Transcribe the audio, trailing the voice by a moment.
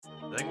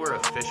think we're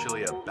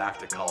officially a back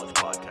to college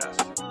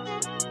podcast.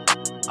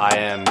 I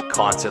am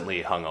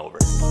constantly hungover.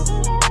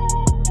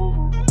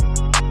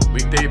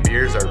 Weekday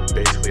beers are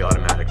basically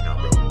automatic now,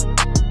 bro.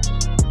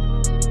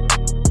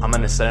 I'm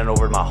gonna send it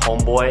over to my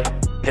homeboy,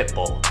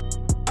 Pitbull.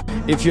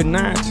 If you're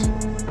not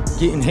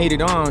getting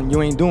hated on,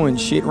 you ain't doing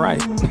shit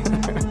right.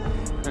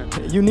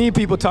 You need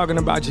people talking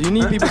about you. You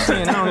need people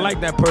saying, I don't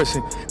like that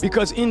person.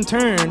 Because in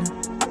turn,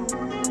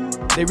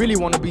 they really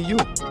want to be you.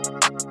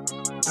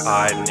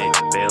 I'm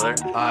Nathan Baylor.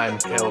 I'm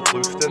Kale.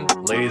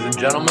 Ladies and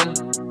gentlemen,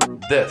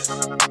 this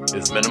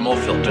is Minimal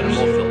Filter.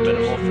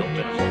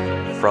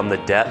 From the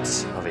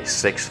depths of a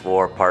 6th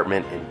floor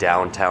apartment in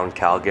downtown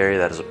Calgary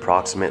that is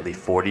approximately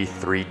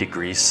 43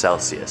 degrees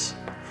Celsius,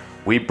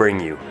 we bring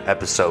you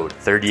episode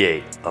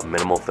 38 of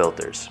Minimal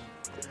Filters.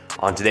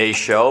 On today's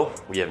show,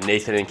 we have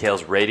Nathan and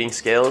Kale's rating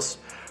scales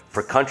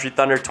for Country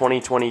Thunder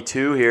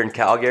 2022 here in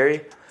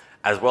Calgary,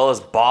 as well as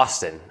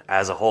Baahsten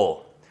as a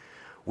whole.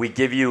 We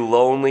give you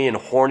lonely and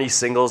horny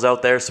singles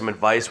out there some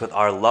advice with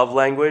our love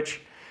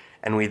language,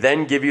 and we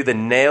then give you the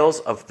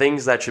nails of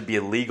things that should be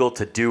illegal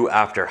to do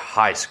after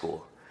high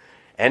school.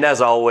 And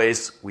as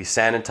always, we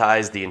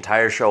sanitize the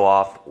entire show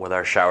off with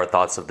our shower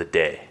thoughts of the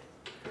day.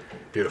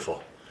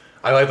 Beautiful.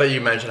 I like that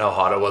you mentioned how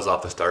hot it was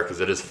off the start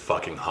because it is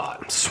fucking hot.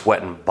 I'm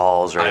sweating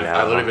balls right now.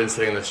 I've literally been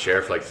sitting in this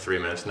chair for like 3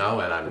 minutes now,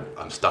 and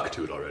I'm stuck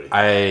to it already.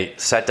 I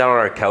sat down on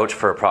our couch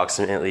for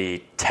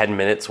approximately 10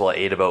 minutes while I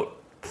ate about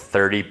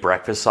 30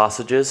 breakfast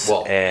sausages.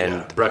 Well, and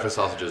yeah, breakfast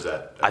sausages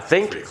at I 3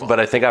 think, o'clock. but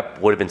I think I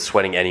would have been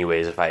sweating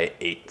anyways if I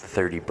ate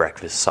 30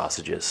 breakfast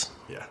sausages.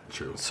 Yeah,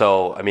 true.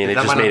 So, I mean, it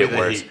That just might not made be it the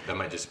worse. heat. That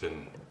might just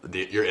been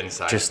your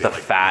inside. Just being, the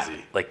fat,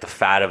 easy. like the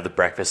fat of the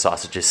breakfast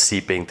sausages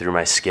seeping through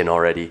my skin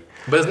already.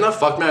 But isn't that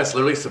fucked, man? It's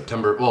literally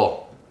September.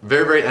 Well,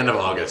 very, very end of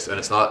August, and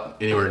it's not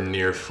anywhere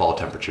near fall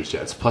temperatures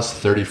yet. It's plus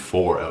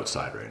 34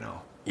 outside right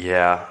now.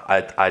 Yeah,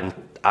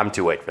 I'm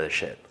too white for this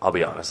shit. I'll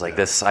be honest. Like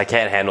this, I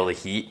can't handle the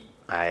heat.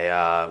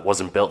 I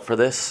wasn't built for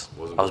this.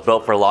 I was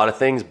built for a lot of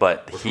things,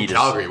 but the heat From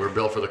Calgary, we're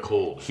built for the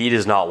cold. Heat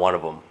is not one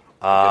of them.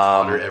 It's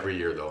hotter every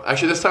year, though.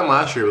 Actually, this time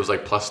last year, it was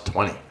like plus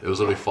 20. It was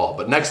literally fall.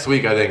 But next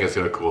week, I think it's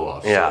going to cool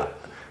off. Yeah. So,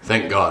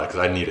 thank God, because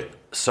I need it.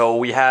 So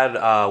we had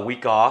a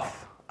week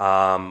off.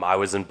 I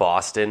was in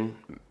Baahsten.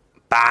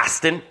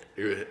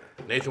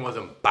 Nathan was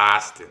in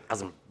Baahsten. I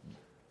was in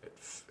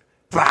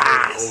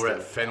Baahsten. Over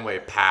at Fenway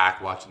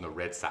Park watching the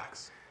Red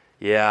Sox.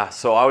 Yeah,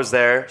 so I was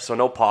there. So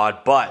no pod.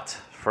 But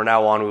for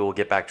now on, we will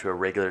get back to a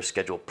regular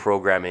scheduled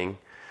programming.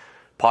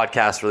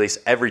 Podcast release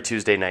every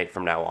Tuesday night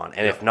from now on.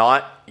 And if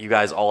not, you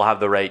guys all have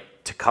the right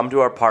to come to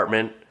our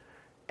apartment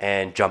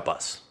and jump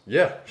us.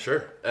 Yeah,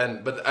 sure.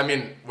 But I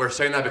mean, we're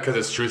saying that because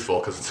it's truthful.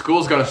 Because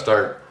school's going to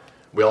start.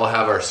 We all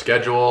have our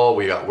schedule.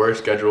 We got work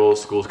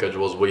schedules, school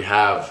schedules. We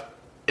have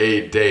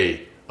a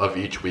day of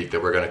each week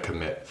that we're going to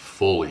commit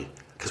fully.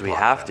 Because we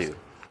have to.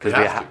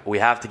 Because we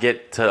have to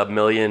get to 1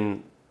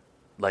 million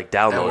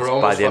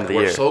downloads by the end of the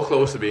year. We're so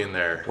close to being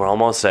there. We're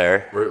almost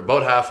there. We're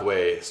about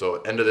halfway.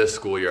 So end of this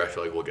school year, I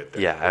feel like we'll get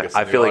there. Yeah,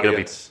 I feel like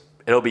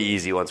it'll be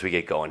easy once we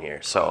get going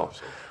here. So,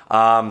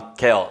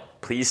 Kale,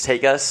 please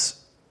take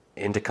us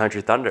into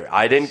Country Thunder.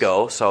 I didn't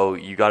go, so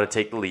you got to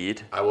take the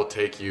lead. I will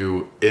take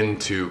you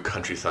into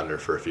Country Thunder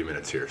for a few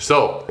minutes here.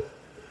 So,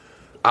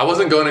 I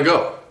wasn't going to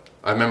go.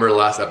 I remember the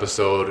last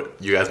episode,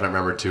 you guys might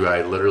remember too,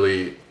 I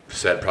literally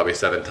said probably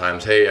 7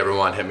 times, hey,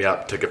 everyone, hit me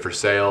up, ticket for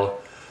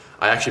sale.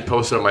 I actually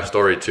posted on my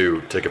story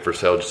too, ticket for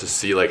sale, just to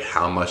see like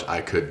how much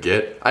I could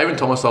get. I even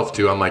told myself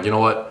too, I'm like, you know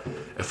what?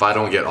 If I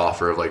don't get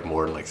offer of like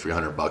more than like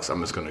 $300, I'm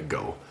just going to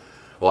go.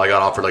 Well, I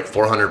got offered like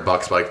 $400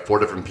 by like 4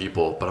 different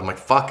people, but I'm like,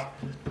 fuck.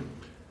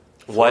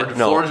 Florida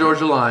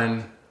Georgia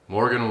Line,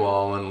 Morgan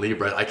Wallen, Lee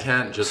Brett. I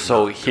can't just.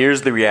 So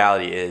here's the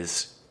reality: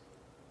 is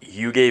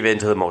you gave in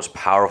to the most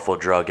powerful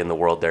drug in the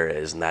world there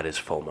is, and that is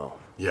FOMO.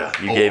 Yeah,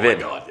 you gave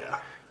in. Oh my God, yeah.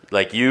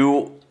 Like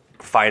you,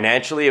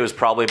 financially, it was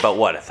probably about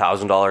what,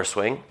 $1,000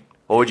 swing.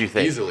 What would you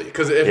think? Easily,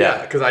 because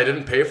I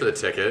didn't pay for the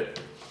ticket.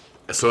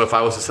 So if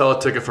I was to sell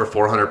a ticket for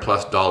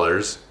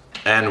 $400+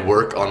 and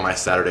work on my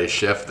Saturday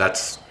shift,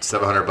 that's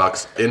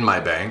 $700 in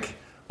my bank.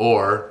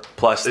 Or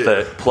plus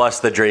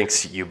the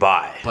drinks you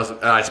buy.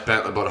 And I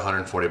spent about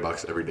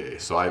 $140 every day,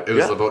 so it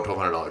was about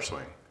 $1,200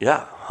 swing.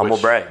 Yeah, humble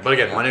brag. But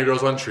again, money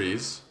grows on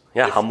trees.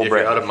 Yeah, humble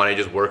brag. If you're out of money,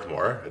 just work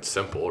more. It's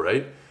simple,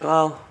 right?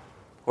 Well,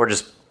 or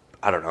just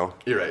I don't know.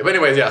 You're right. But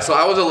anyways, yeah. So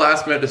I was a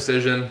last minute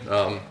decision.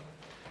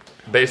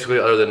 Basically,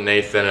 other than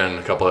Nathan and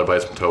a couple other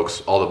buddies from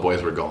Tokes, all the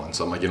boys were going.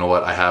 So I'm like, you know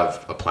what? I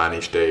have a plan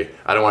each day.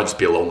 I don't want to just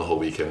be alone the whole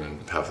weekend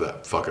and have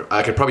that fucker.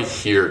 I could probably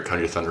hear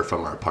Country Thunder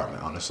from our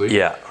apartment, honestly.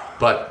 Yeah.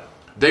 But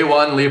day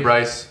one, Lee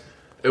Bryce,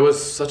 it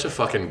was such a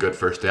fucking good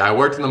first day. I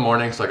worked in the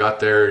morning, so I got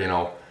there,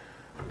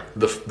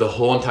 the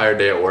whole entire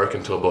day at work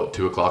until about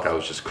 2 o'clock. I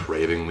was just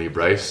craving Lee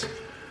Bryce.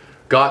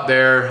 Got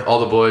there, all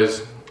the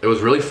boys. It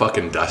was really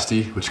fucking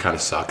dusty, which kind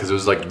of sucked because it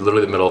was like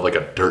literally the middle of like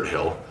a dirt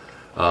hill.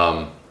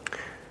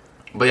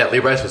 But yeah, Lee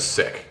Bryce was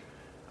sick.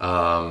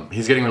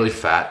 He's getting really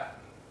fat,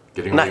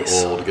 getting really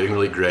old, getting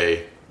really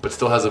gray, but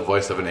still has the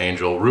voice of an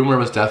angel. Rumor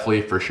was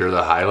definitely for sure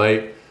the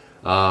highlight.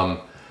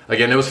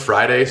 Again, it was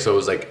Friday, so it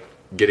was like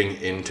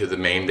getting into the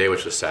main day,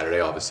 which was Saturday.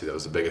 Obviously, that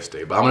was the biggest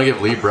day. But I'm going to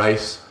give Lee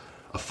Bryce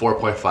a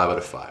 4.5 out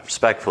of 5.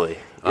 Respectfully.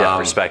 Yeah,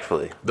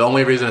 respectfully. The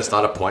only reason it's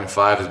not a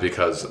 0.5 is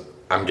because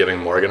I'm giving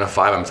Morgan a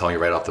 5. I'm telling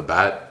you right off the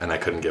bat, and I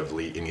couldn't give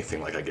Lee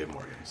anything like I gave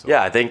Morgan. So.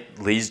 Yeah, I think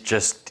Lee's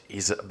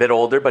he's a bit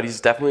older, but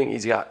he's got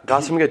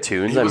some good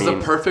tunes. He was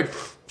the perfect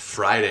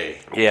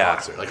Friday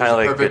concert. Like, kind of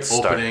like perfect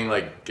opening,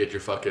 like get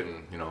your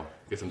fucking,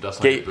 get some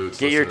dust on your boots.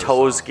 Get your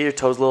toes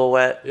a little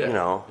wet, Yeah,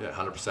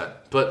 100%.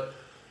 But,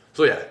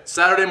 so yeah,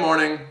 Saturday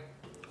morning,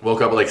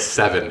 woke up at like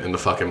 7 in the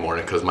fucking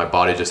morning because my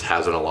body just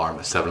has an alarm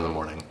at 7 in the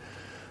morning.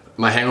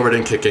 My hangover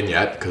didn't kick in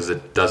yet because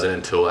it doesn't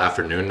until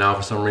afternoon now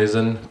for some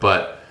reason.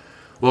 But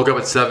woke up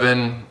at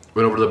 7,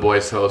 went over to the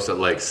boys' house at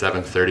like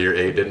 7:30 or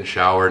 8, didn't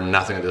shower,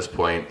 nothing at this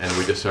point, and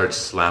we just started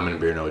slamming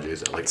beer and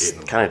OJs at like 8 in the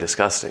morning. Kind of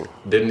disgusting.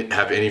 Didn't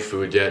have any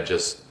food yet,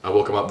 I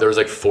woke them up. There was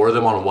like 4 of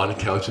them on one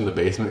couch in the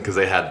basement because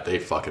they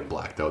fucking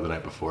blacked out the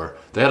night before.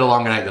 They had a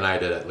longer night than I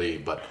did at Lee,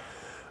 but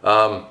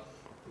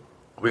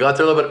we got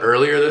there a little bit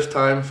earlier this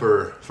time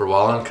for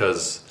Wallen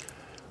because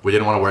we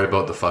didn't want to worry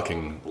about the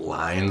fucking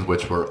lines,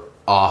 which were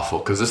awful.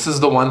 Because this is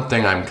the one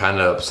thing I'm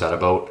kind of upset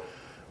about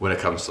when it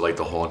comes to like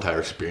the whole entire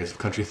experience of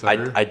Country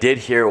Thunder. I did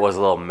hear it was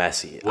a little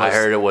messy. I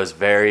heard it was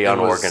very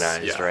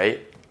unorganized, right?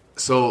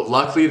 So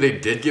luckily they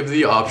did give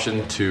the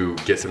option to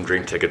get some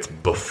drink tickets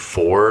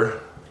before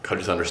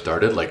Country Thunder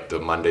started, like the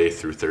Monday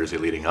through Thursday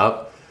leading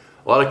up.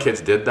 A lot of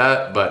kids did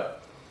that,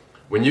 but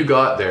when you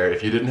got there,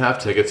 if you didn't have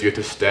tickets, you had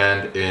to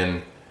stand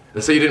in.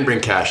 Let's say you didn't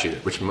bring cash either,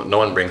 which no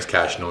one brings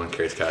cash, no one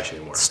carries cash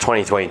anymore. It's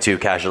 2022,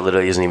 cash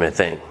literally isn't even a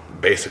thing.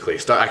 Basically.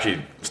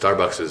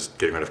 Starbucks is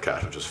getting rid of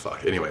cash, which is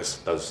fucked. Anyways,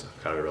 that was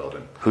kind of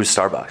irrelevant. Who's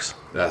Starbucks?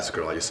 That's a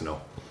girl I used to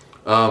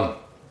know.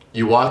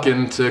 You walk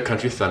into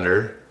Country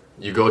Thunder,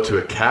 you go to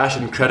a cash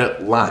and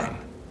credit line,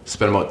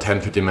 spend about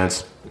 10-15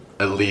 minutes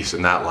at least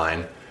in that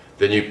line,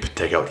 then you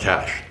take out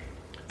cash.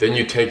 Then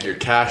you take your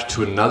cash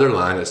to another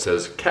line that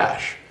says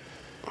cash.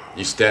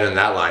 You stand in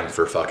that line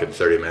for fucking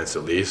 30 minutes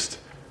at least.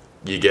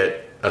 You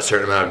get a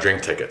certain amount of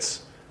drink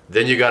tickets.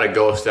 Then you gotta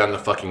go stand in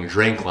the fucking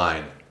drink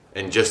line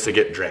and just to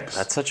get drinks.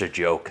 That's such a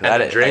joke.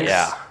 And drinks,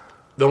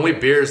 the only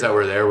beers that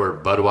were there were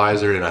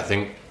Budweiser and I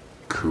think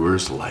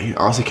Coors Light.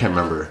 I honestly can't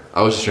remember.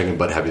 I was just drinking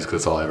Bud Heavies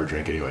because that's all I ever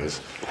drink anyways.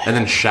 And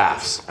then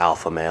Shafts.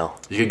 Alpha male.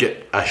 You could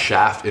get a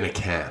Shaft in a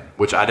can,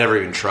 which I never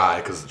even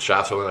try because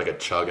Shafts are only like a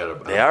chug out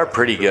of. They are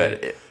pretty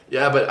good.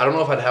 Yeah, but I don't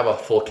know if I'd have a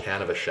full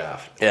can of a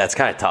Shaft. Yeah, it's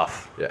kind of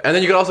tough. Yeah, and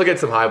then you could also get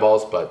some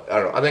highballs, but I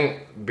don't know. I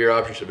think beer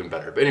options should have been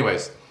better. But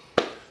anyways,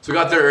 so we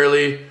got there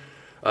early.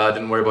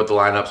 Didn't worry about the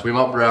lineups. We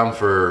mopped around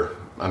for,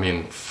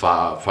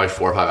 probably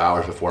 4 or 5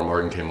 hours before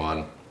Morgan came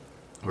on.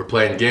 We're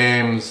playing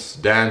games,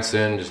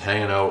 dancing, just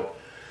hanging out.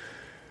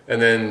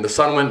 And then the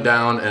sun went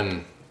down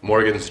and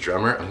Morgan's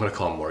drummer, I'm going to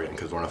call him Morgan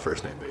because we're on a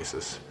first name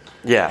basis.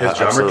 Yeah, his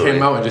drummer absolutely.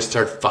 came out and just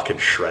started fucking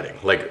shredding.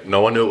 Like,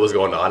 no one knew what was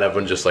going on.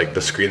 Everyone just, like,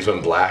 the screens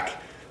went black.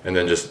 And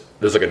then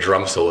there's like a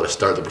drum solo to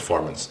start the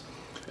performance.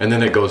 And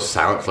then it goes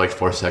silent for like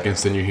 4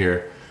 seconds. Then you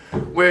hear,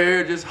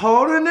 we're just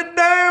holding it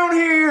down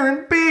here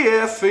in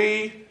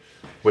BFE.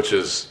 Which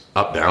is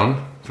up,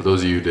 down. For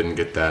those of you who didn't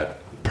get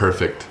that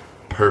perfect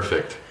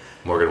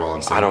Morgan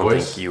Wallen voice. I don't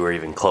think you were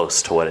even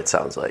close to what it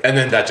sounds like. And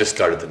then that just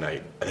started the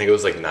night. I think it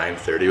was like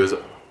 9:30. It was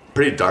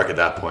pretty dark at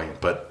that point.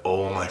 But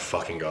oh my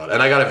fucking God.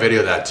 And I got a video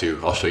of that too.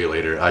 I'll show you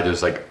later. I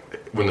just like,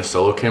 when the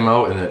solo came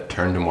out and it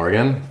turned to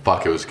Morgan,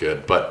 fuck, it was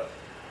good. But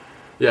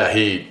yeah,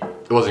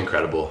 it was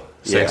incredible.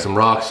 Sang some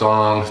rock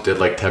songs, did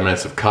like 10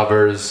 minutes of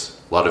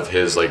covers, a lot of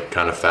his like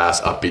kind of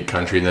fast, upbeat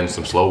country, and then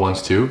some slow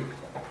ones too.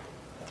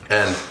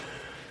 And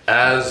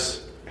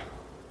as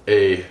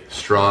a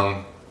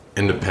strong,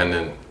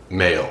 independent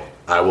male,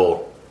 I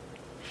will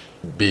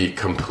be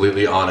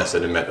completely honest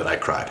and admit that I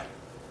cried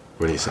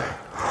when he sang.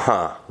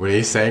 When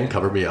he sang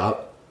Cover Me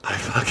Up, I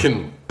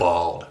fucking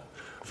bawled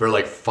for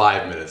like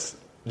 5 minutes.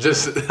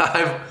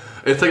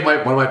 It's like one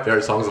of my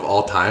favorite songs of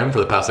all time for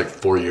the past like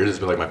 4 years. It's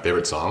been like my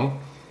favorite song.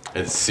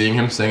 And seeing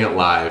him sing it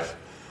live,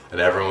 and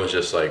everyone was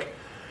just like,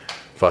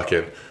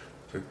 fucking,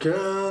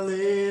 girl,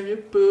 leave your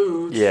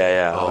boots.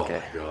 Yeah, oh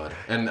okay. My God.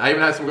 And I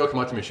even had some girl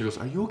come up to me. She goes,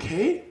 are you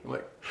okay? I'm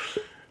like,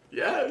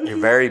 yeah. You're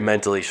very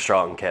mentally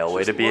strong, Kale.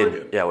 Way to be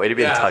in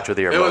touch with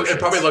your emotions. It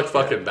probably looked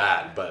fucking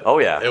bad, but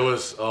it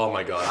was, oh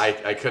my God.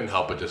 I couldn't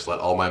help but just let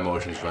all my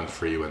emotions run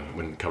free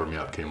when Cover Me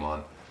Up came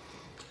on.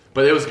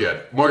 But it was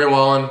good. Morgan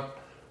Wallen,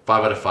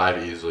 5 out of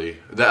 5 easily.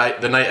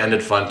 The night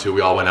ended fun too.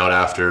 We all went out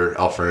after.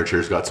 Al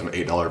Furniture's got some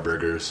 $8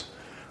 burgers.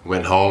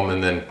 Went home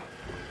and then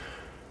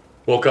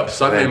woke up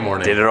Sunday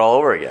morning. Did it all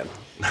over again.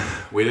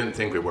 We didn't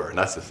think we were, and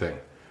that's the thing.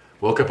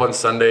 Woke up on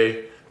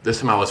Sunday. This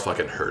time I was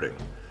fucking hurting.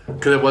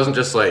 Because it wasn't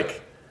just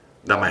like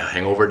that my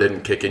hangover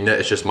didn't kick in yet.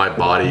 It's just my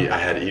body. I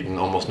had eaten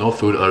almost no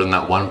food other than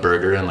that one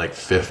burger in like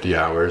 50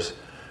 hours.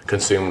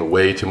 Consumed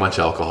way too much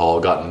alcohol.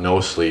 Got no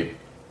sleep.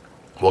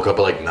 Woke up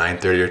at like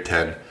 9:30 or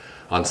 10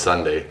 on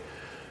Sunday.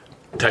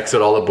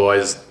 Texted all the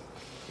boys.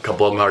 A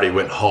couple of them already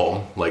went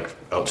home, like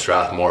out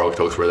Strathmore,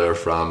 Okotoks, where they were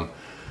from.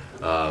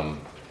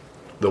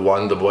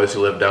 The boys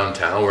who live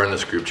downtown were in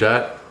this group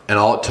chat, and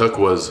all it took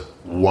was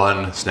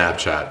one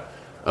Snapchat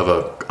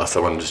of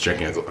someone just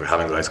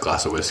having a nice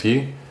glass of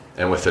whiskey,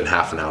 and within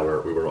half an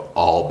hour we were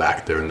all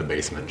back there in the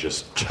basement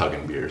just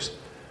chugging beers.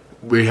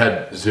 We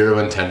had zero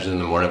intention in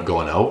the morning of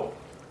going out,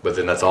 but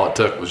then that's all it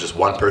took was just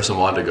one person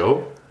wanted to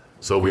go,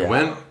 so we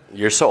went.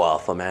 You're so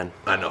alpha, man.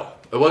 I know.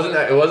 It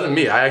wasn't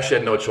me. I actually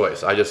had no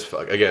choice. I just,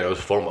 again, it was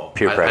FOMO.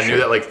 Peer pressure. I knew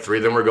that like 3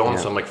 of them were going,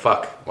 so I'm like,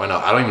 fuck, why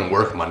not? I don't even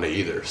work Monday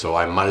either, so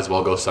I might as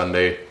well go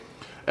Sunday.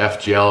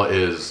 FGL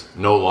is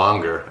no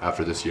longer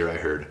after this year, I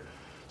heard.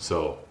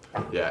 So,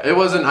 yeah, it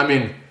wasn't, I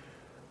mean,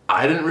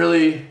 I didn't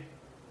really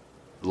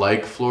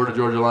like Florida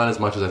Georgia line as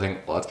much as I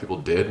think lots of people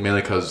did,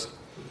 mainly because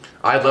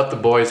I had left the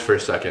boys for a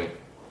second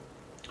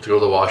to go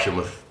to the washroom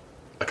with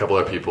a couple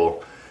other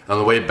people. On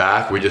the way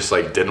back, we just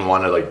like didn't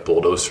want to like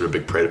bulldoze through a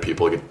big parade of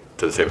people to get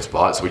to the same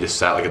spot, so we just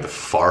sat like at the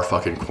far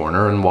fucking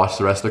corner and watched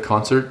the rest of the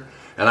concert.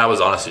 And I was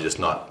honestly just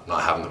not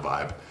having the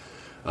vibe.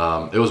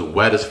 It was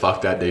wet as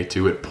fuck that day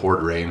too. It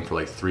poured rain for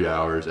like 3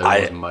 hours. It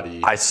was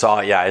muddy. I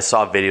saw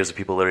videos of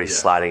people literally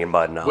sliding in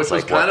mud, and which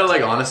was kind of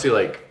like honestly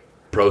like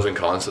pros and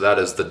cons to that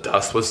is the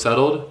dust was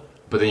settled,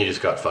 but then you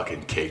just got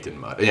fucking caked in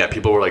mud. And yeah,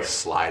 people were like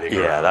sliding.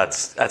 Yeah, around.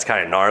 that's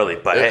kind of gnarly,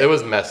 but it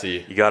was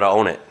messy. You gotta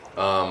own it.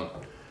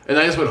 And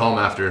I just went home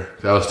after.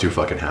 I was too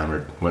fucking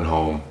hammered. Went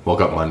home,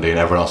 woke up Monday, and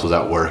everyone else was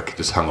at work,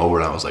 just hungover,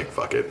 and I was like,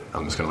 fuck it.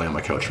 I'm just going to lay on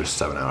my couch for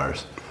 7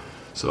 hours.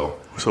 So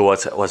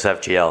what's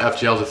FGL?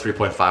 FGL is a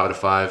 3.5 out of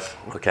 5.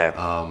 Okay.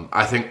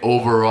 I think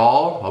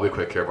overall, I'll be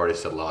quick here, I've already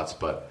said lots,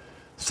 but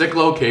sick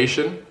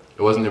location.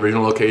 It wasn't the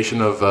original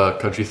location of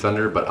Country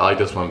Thunder, but I like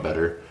this one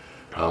better.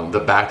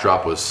 The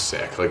backdrop was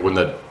sick. Like when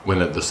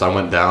the sun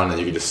went down and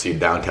you could just see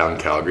downtown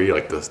Calgary,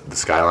 like the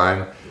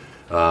skyline.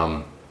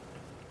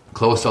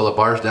 Close to all the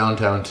bars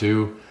downtown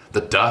too. The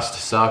dust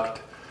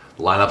sucked.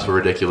 Lineups were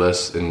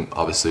ridiculous, and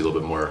obviously a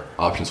little bit more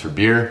options for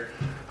beer.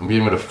 I'm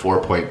giving it a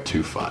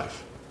 4.25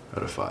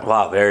 out of 5.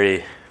 Wow,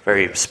 very,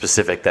 very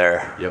specific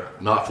there.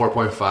 Yep, not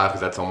 4.5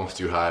 because that's almost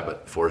too high,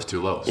 but 4 is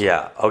too low. So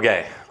yeah.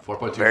 Okay.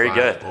 4.25. Very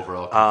good.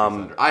 Overall,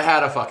 Thunder. I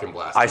had a fucking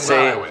blast. I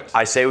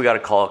say we got to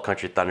call it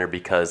Country Thunder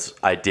because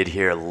I did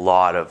hear a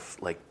lot of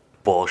like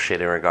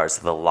bullshit in regards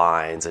to the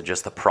lines and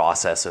just the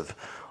process of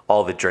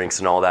all the drinks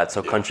and all that.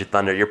 So Country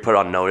Thunder, you're put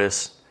on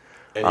notice.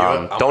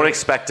 And don't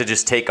expect to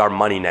just take our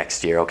money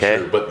next year, okay?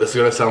 True, but this is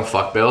going to sound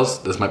fuck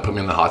bills. This might put me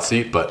in the hot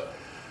seat, but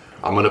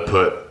I'm going to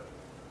put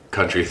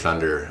Country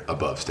Thunder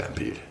above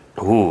Stampede.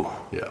 Ooh.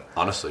 Yeah,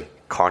 honestly.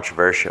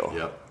 Controversial.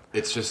 Yep.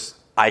 It's just...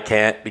 I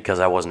can't because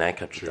I wasn't at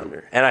Country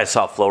Thunder. And I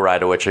saw Flow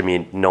Rider, which, I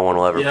mean, no one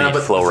will ever beat Flow Rider. Yeah,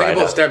 but the thing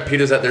about Stampede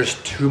is that there's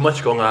too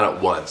much going on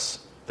at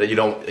once. That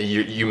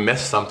you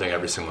miss something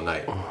every single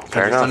night.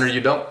 Country Thunder,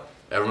 you don't.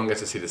 Everyone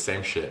gets to see the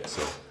same shit,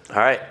 so... All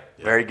right,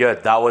 very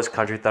good. That was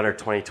Country Thunder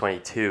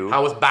 2022.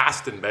 How was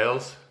Baahsten,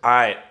 Bales? All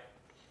right.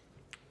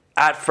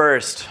 At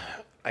first,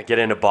 I get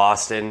into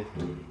Baahsten,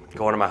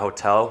 go into my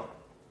hotel.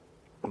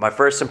 My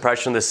first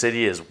impression of the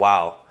city is,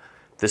 wow,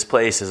 this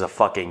place is a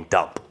fucking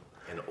dump.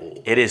 And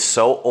old. It is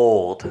so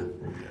old.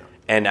 Yeah.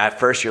 And at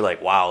first you're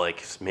like, wow,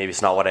 like maybe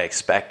it's not what I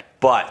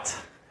expect. But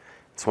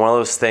it's one of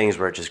those things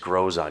where it just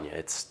grows on you.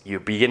 You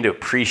begin to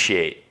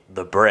appreciate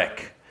the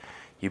brick.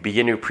 You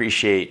begin to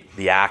appreciate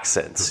the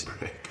accents.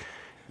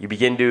 You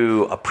begin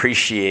to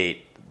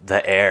appreciate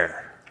the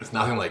air. It's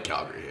nothing like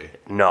Calgary, eh?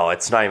 No,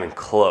 it's not even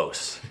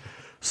close.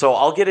 So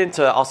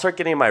I'll start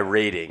getting my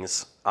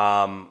ratings.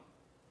 The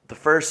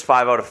first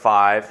 5 out of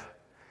 5,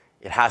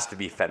 it has to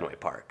be Fenway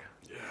Park.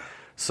 Yeah.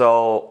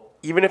 So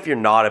even if you're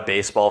not a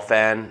baseball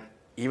fan,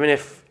 even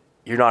if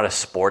you're not a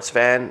sports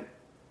fan,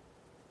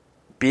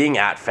 being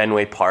at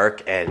Fenway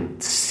Park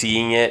and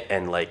seeing it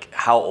and like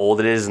how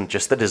old it is and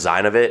just the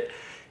design of it,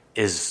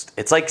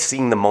 it's like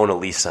seeing the Mona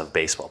Lisa of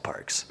baseball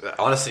parks.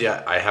 Honestly,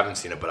 I haven't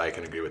seen it, but I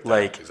can agree with that.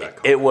 Like,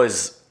 exactly. It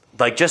was,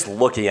 like, just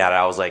looking at it,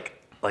 I was like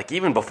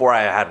even before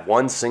I had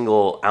 1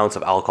 single ounce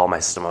of alcohol in my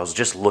system, I was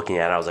just looking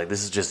at it, I was like,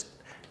 this is just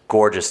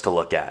gorgeous to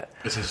look at.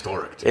 It's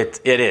historic, too.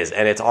 It is,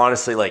 and it's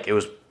honestly, like, it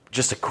was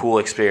just a cool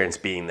experience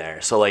being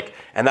there. So, like,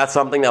 and that's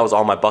something that was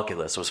on my bucket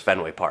list, was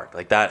Fenway Park.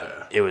 Like,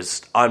 that, It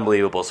was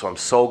unbelievable, so I'm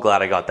so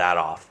glad I got that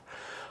off.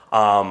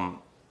 So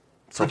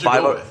Who'd you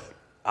go with?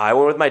 I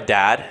went with my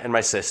dad and my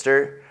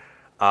sister.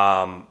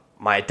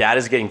 My dad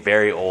is getting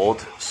very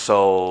old,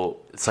 so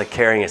it's like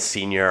carrying a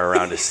senior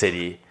around a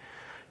city.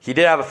 He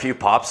did have a few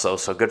pops, though,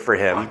 so good for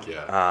him. Fuck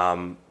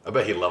yeah. I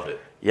bet he loved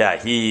it. Yeah,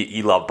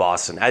 he loved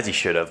Baahsten, as he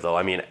should have, though.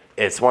 I mean,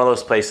 it's one of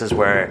those places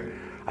where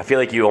I feel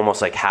like you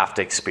almost like have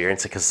to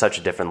experience it because it's such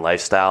a different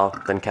lifestyle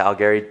than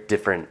Calgary,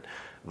 different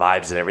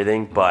vibes and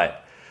everything, but it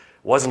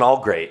wasn't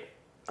all great.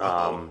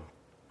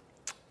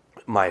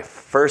 My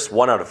first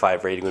 1 out of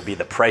 5 rating would be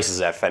the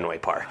prices at Fenway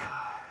Park.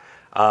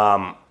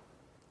 And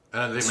the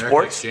American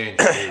sports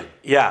Exchange.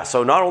 Yeah,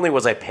 so not only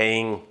was I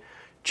paying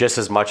just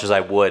as much as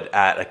I would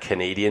at a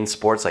Canadian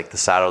sports like the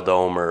Saddle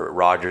Dome or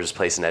Rogers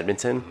Place in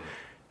Edmonton,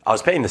 I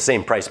was paying the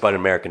same price but in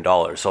American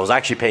dollars. So I was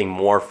actually paying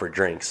more for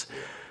drinks.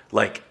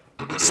 Like,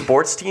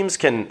 sports teams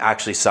can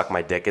actually suck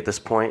my dick at this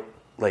point.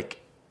 Like,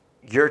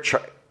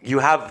 you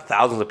have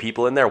thousands of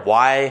people in there.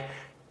 Why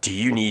do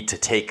you need to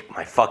take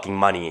my fucking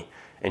money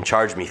and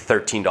charged me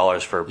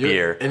 $13 for a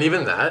beer. And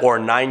even that? Or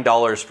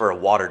 $9 for a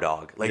water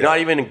dog. Like, not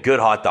even a good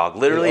hot dog.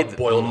 Literally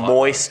boiled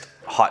moist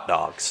hot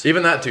dogs.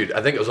 Even that, dude.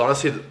 I think it was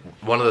honestly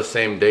one of the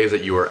same days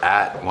that you were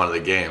at one of the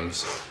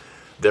games.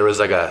 There was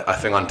like a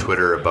thing on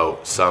Twitter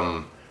about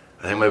some,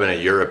 I think it might have been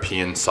a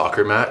European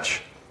soccer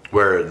match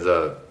where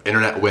the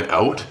internet went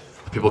out.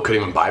 People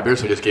couldn't even buy beer,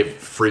 so they just gave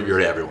free beer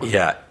to everyone.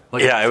 Yeah.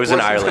 Like, yeah, it was in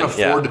Ireland.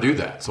 Can afford to do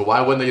that. So why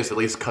wouldn't they just at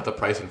least cut the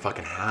price in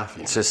fucking half?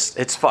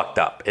 It's fucked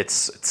up.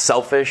 It's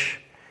selfish.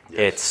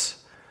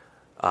 Yes.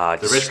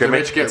 It's the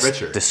rich get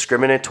richer.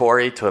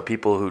 Discriminatory to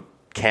people who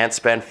can't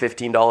spend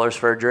 $15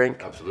 for a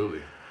drink.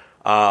 Absolutely.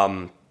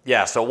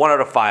 Yeah, so 1 out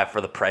of 5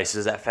 for the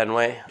prices at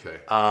Fenway. Okay.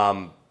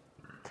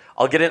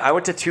 I'll get in. I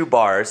went to 2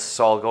 bars,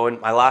 so I'll go in.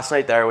 My last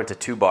night there, I went to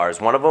 2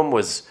 bars. One of them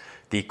was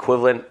the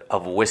equivalent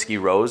of Whiskey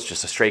Rose,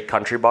 just a straight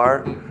country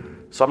bar.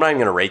 So I'm not even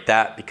going to rate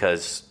that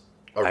because...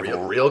 A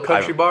real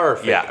country bar or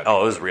fake? Yeah,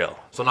 it was real.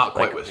 So not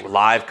quite whiskey.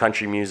 Live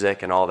country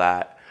music and all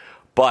that.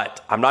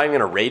 But I'm not even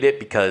going to rate it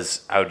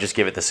because I would just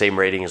give it the same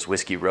rating as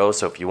Whiskey Rose.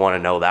 So if you want to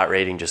know that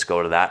rating, just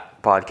go to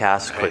that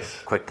podcast.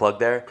 Nice. Quick plug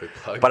there. Quick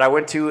plug. But I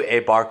went to a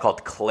bar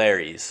called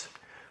Clary's.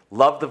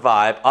 Love the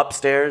vibe.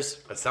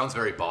 Upstairs. That sounds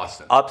very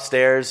Baahsten.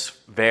 Upstairs,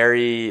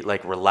 very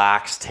like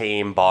relaxed,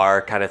 tame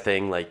bar kind of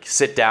thing. Like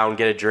sit down,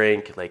 get a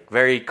drink. Like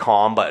very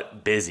calm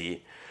but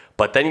busy.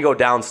 But then you go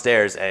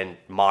downstairs and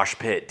mosh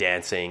pit,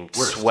 dancing,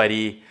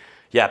 sweaty.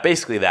 Yeah,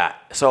 basically that.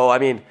 So, I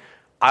mean,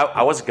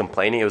 I wasn't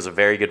complaining. It was a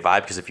very good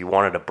vibe because if you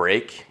wanted a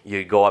break,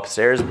 you go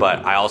upstairs.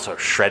 But I also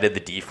shredded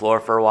the D floor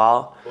for a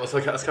while. Well,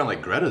 that's kind of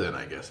like Greta then,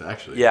 I guess,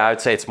 actually. Yeah, I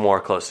would say it's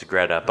more close to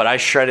Greta. But I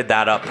shredded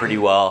that up pretty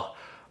well.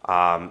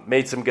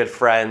 Made some good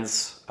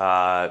friends.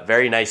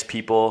 Very nice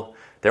people.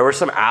 There were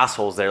some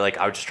assholes there. Like,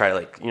 I would just try to,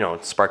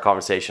 like, spark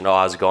conversation. Oh,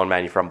 how's it going,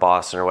 man? You from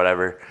Boston or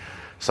whatever?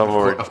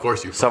 Of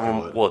course you.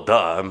 Well,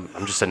 duh.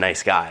 I'm just a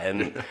nice guy,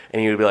 and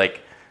he would be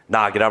like,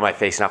 "Nah, get out of my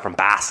face. Not from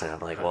Baahsten."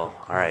 I'm like, "Well,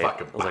 all right."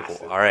 I was like,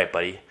 well, "All right,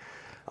 buddy."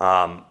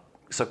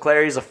 So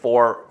Clary's a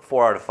 4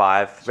 out of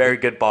 5. Very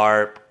good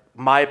bar.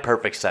 My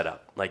perfect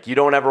setup. Like, you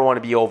don't ever want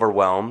to be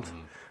overwhelmed,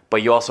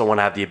 but you also want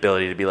to have the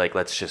ability to be like,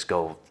 "Let's just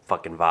go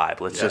fucking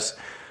vibe.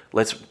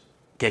 Let's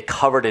get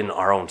covered in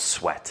our own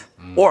sweat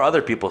or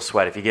other people's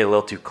sweat if you get a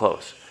little too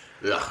close."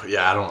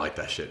 Yeah, I don't like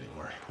that shit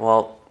anymore.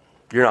 Well.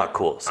 You're not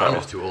cool. So. I'm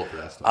just too old for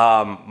that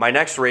stuff. My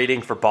next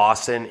rating for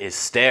Baahsten is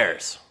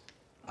stairs.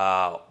 1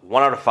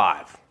 out of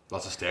 5.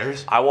 Lots of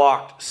stairs? I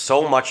walked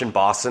so much in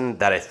Baahsten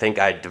that I think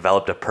I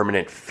developed a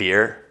permanent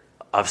fear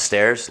of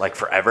stairs, like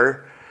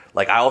forever.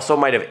 Like, I also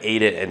might have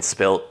ate it and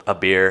spilt a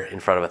beer in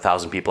front of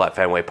 1,000 people at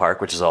Fenway Park,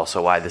 which is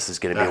also why this is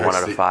going to be 1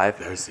 out of 5.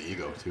 There's the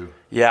ego, too.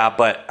 Yeah,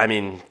 but, I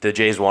mean, the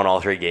Jays won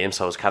all 3 games,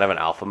 so it was kind of an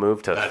alpha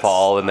move to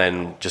fall and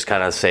then just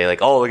kind of say,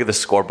 like, oh, look at the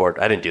scoreboard.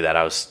 I didn't do that.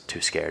 I was too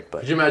scared.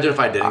 But could you imagine if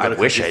I didn't go to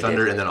Country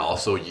Thunder did. And then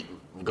also you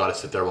got to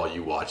sit there while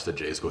you watch the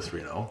Jays go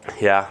 3-0?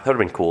 Yeah, that would have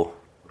been cool.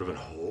 Would have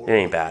been horrible. It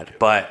ain't bad.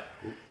 But,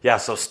 yeah,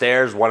 so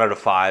stairs, 1 out of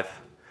 5.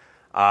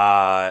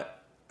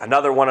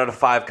 Another 1 out of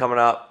 5 coming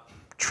up,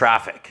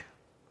 traffic.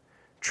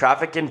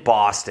 Traffic in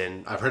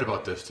Baahsten. I've heard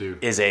about this too.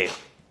 Is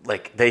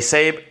they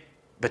say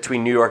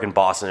between New York and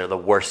Boston are the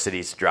worst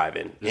cities to drive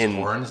in. Just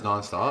horns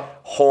nonstop?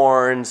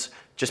 Horns,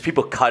 just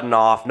people cutting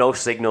off, no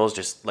signals,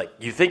 just like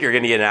you think you're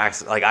going to get in an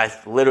accident. Like I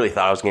literally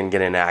thought I was going to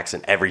get in an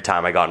accident every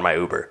time I got in my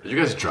Uber. Did you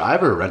guys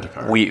drive or rent a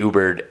car? We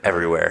Ubered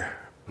everywhere.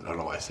 I don't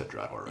know why I said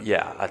drive or rent.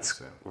 Yeah,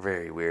 that's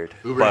very weird.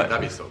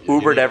 That'd be so good.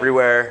 Ubered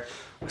everywhere.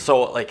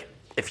 So like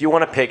if you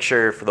want to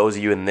picture, for those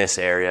of you in this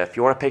area, if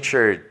you want to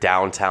picture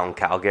downtown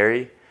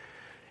Calgary,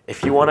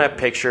 if you want to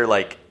picture,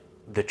 like,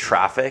 the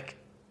traffic,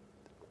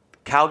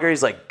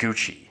 Calgary's like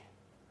Gucci.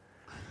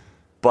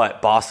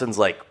 But Boston's,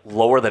 like,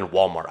 lower than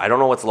Walmart. I don't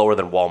know what's lower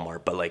than Walmart,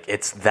 but, like,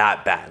 it's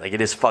that bad. Like,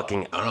 it is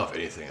fucking I don't know if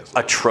anything is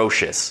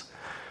atrocious.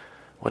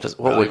 What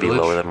would be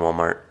lower than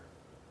Walmart?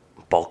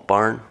 Bulk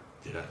Barn?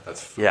 Yeah,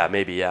 that's food. Yeah,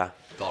 maybe, yeah.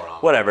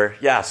 Dollarama. Whatever.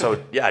 Yeah,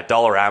 so, yeah,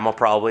 Dollarama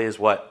probably is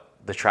what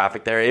the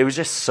traffic there. It was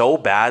just so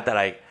bad that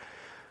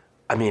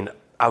I mean...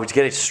 I was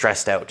getting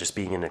stressed out just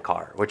being in a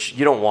car, which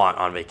you don't want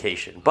on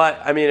vacation. But,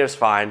 I mean, it was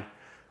fine.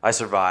 I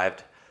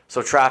survived.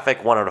 So,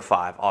 traffic, 1 out of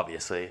 5,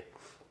 obviously.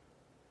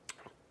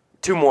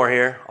 2 more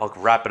here. I'll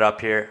wrap it up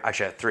here.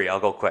 Actually, I have 3.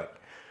 I'll go quick.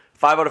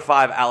 5 out of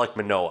 5, Alec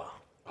Manoah.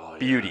 Oh, yeah.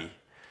 Beauty.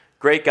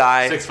 Great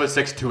guy.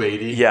 6'6",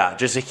 280. Yeah,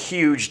 just a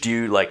huge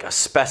dude, like a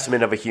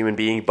specimen of a human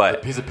being.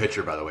 But he's a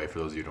pitcher, by the way, for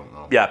those of you who don't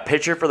know. Yeah,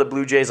 pitcher for the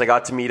Blue Jays. I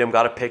got to meet him,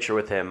 got a picture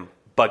with him.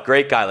 But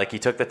great guy. Like, he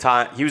took the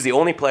time. He was the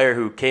only player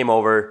who came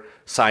over,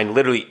 signed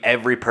literally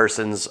every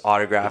person's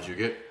autograph. Did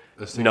you get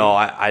this thing? No,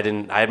 I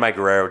didn't. I had my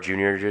Guerrero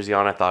Jr. jersey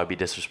on. I thought it'd be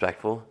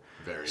disrespectful.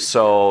 Very.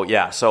 So,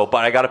 yeah. But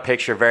I got a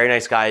picture. Very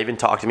nice guy. Even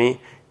talked to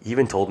me.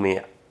 Even told me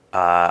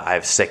I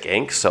have sick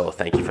ink. So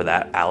thank you for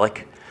that,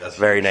 Alec. That's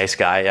very huge. Nice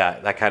guy. Yeah,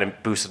 that kind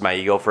of boosted my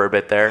ego for a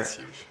bit there. That's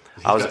huge.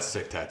 He's got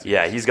sick tattoos.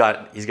 Yeah, he's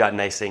got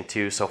nice ink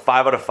too. So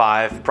 5 out of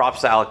 5.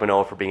 Props to Alec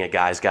Manoah for being a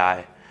guy's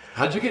guy.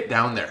 How'd you get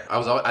down there?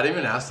 I didn't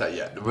even ask that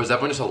yet. Was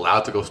everyone just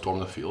allowed to go storm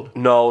the field?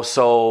 No,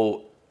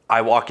 so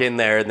I walk in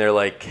there and they're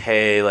like,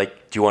 hey,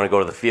 like, do you want to go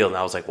to the field? And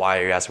I was like, why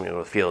are you asking me to go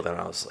to the field? And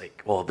I was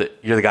like, well,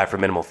 you're the guy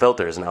from Minimal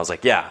Filters. And I was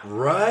like, yeah.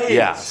 Right.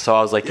 Yeah. So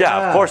I was like,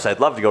 yeah, of course, I'd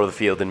love to go to the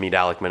field and meet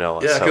Alec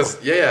Manoa. Yeah, because,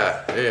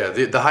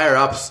 the higher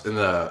ups in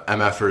the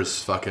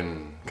MFers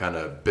fucking kind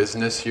of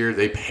business here,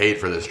 they paid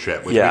for this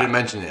trip, which we didn't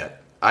mention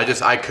yet.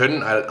 I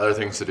couldn't. I had other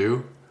things to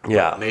do.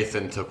 Yeah.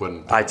 Nathan took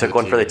one. I took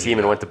one for the team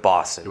and went to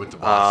Baahsten. He went to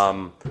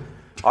Baahsten.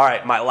 All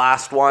right, my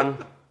last one,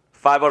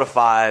 5 out of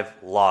 5,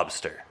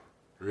 lobster.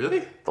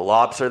 Really? The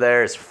lobster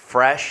there is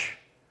fresh,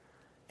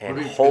 and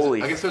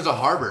I guess there's a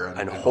harbor.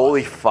 And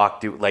holy fuck,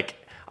 dude! Like,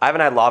 I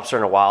haven't had lobster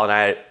in a while, and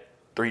I had it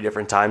 3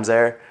 different times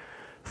there.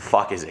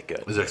 Fuck, is it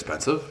good? Is it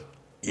expensive?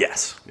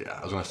 Yes. Yeah,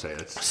 I was gonna say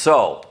it's.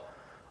 So,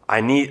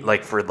 I need,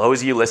 like, for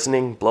those of you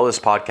listening, blow this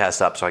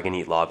podcast up so I can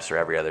eat lobster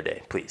every other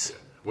day, please.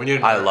 We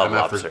need I love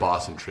MF's lobster.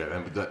 Baahsten trip,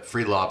 and the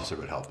free lobster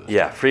would help us.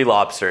 Yeah, free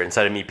lobster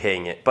instead of me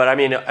paying it. But I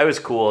mean, it was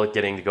cool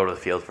getting to go to the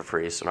field for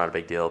free, so not a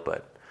big deal.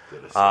 But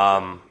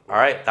all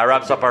right, that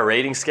wraps up our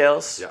rating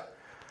scales. Yeah.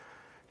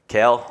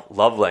 Kale,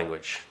 love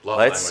language.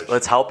 Language.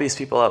 Let's help these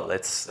people out.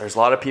 There's a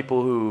lot of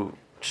people who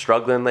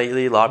struggling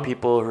lately, a lot of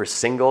people who are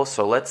single.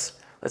 So let's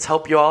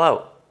help you all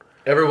out.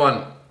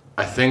 Everyone,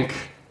 I think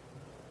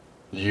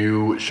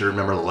you should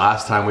remember the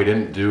last time we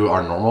didn't do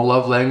our normal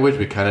love language.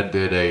 We kind of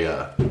did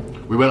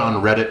we went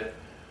on Reddit.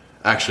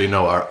 Actually,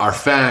 no, our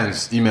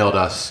fans emailed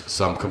us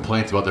some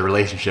complaints about their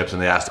relationships, and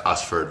they asked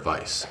us for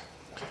advice.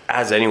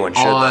 As anyone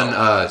should. On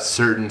a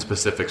certain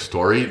specific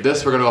story.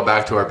 This, we're going to go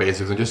back to our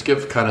basics and just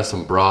give kind of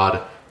some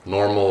broad,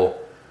 normal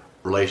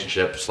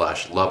relationship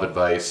 / love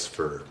advice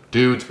for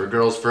dudes, for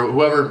girls, for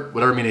whatever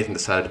me and Nathan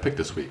decided to pick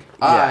this week.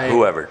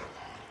 Whoever.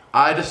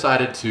 I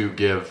decided to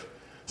give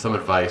some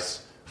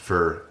advice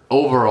for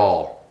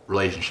overall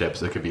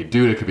relationships. It could be a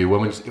dude, it could be a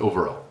woman, just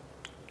overall.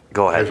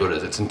 Go ahead. Here's what it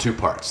is. It's in 2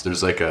 parts.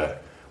 There's like a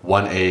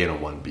 1A and a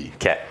 1B.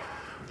 Okay.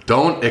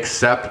 Don't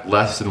accept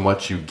less than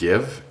what you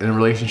give in a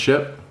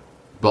relationship.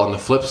 But on the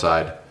flip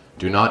side,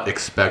 do not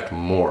expect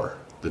more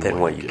than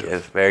what you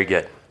give. Very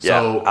good.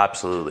 So, yeah,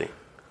 absolutely.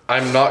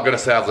 I'm not going to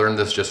say I've learned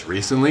this just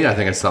recently. I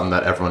think it's something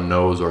that everyone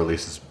knows or at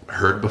least has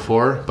heard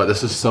before. But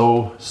this is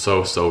so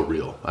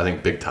real. I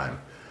think big time.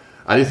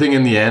 I think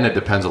in the end, it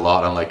depends a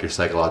lot on like your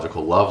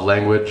psychological love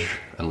language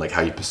and like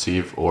how you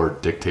perceive or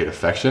dictate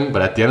affection.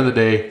 But at the end of the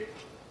day,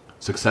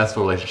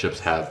 successful relationships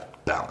have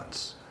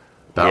balance.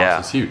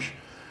 Balance is huge.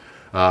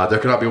 There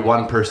cannot be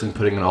one person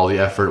putting in all the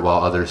effort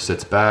while others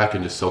sits back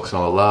and just soaks in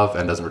all the love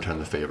and doesn't return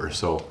the favor.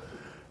 So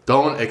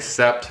don't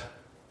accept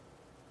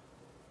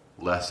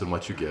less than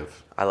what you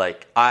give. And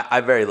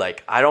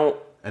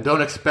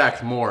don't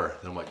expect more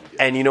than what you give.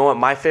 And you know what?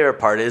 My favorite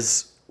part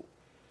is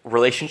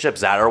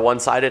relationships that are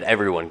one-sided,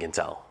 everyone can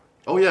tell.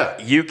 Oh, yeah.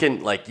 You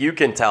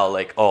can tell,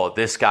 like, oh,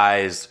 this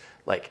guy's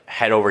like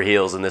head over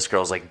heels and this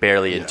girl's like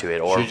barely into it,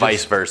 or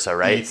vice versa,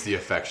 right? Eats the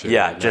affection.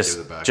 Yeah,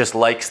 just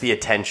likes the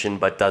attention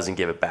but doesn't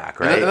give it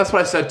back, right? And that's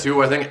what I said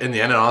too. I think in the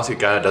end, it honestly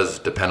kind of does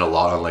depend a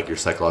lot on like your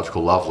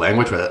psychological love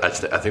language. I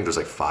think there's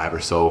like 5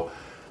 or so.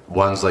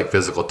 One's like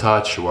physical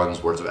touch,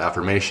 one's words of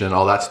affirmation,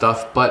 all that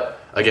stuff. But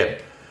again,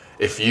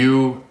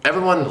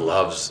 everyone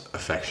loves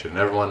affection,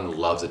 everyone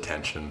loves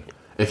attention.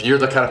 If you're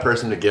the kind of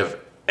person to give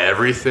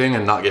everything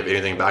and not give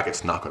anything back,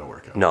 it's not going to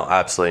work out. No,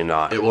 absolutely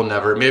not. It will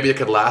never. Maybe it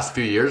could last a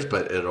few years,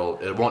 but it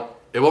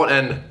won't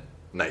end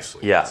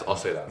nicely. Yeah, I'll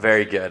say that.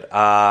 Very good.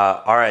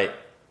 All right,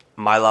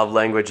 my love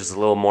language is a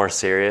little more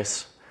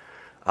serious.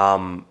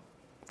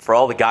 For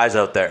all the guys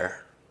out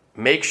there,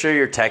 make sure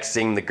you're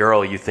texting the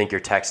girl you think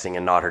you're texting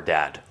and not her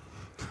dad.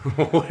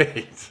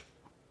 Wait.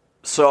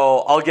 So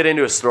I'll get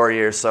into a story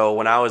here. So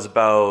when I was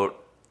about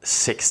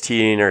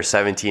 16 or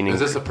 17. Is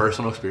this a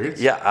personal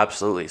experience? Yeah,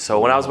 absolutely. So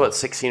when I was about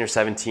 16 or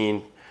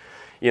 17,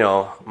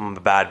 I'm a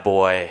bad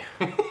boy,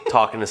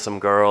 talking to some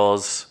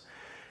girls,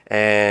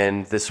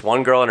 and this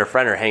one girl and her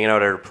friend are hanging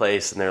out at her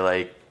place, and they're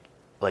like,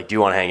 do you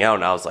want to hang out?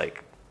 And I was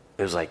like,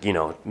 it was like,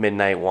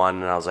 midnight 1,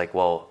 and I was like,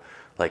 well,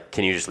 like,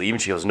 can you just leave?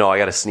 And she goes, no, I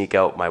got to sneak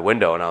out my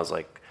window. And I was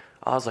like,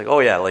 oh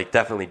yeah, like,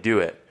 definitely do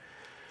it.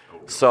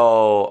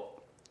 So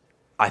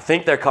I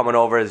think they're coming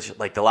over.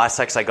 Like, the last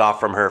text I got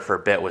from her for a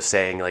bit was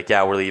saying, like,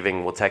 yeah, we're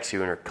leaving. We'll text you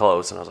when we're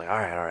close. And I was like, all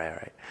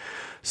right.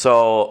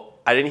 So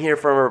I didn't hear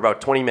from her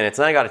about 20 minutes.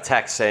 And then I got a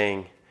text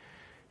saying,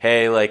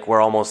 hey, like,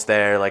 we're almost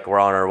there. Like, we're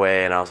on our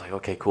way. And I was like,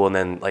 okay, cool. And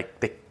then, like,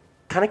 they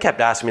kind of kept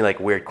asking me,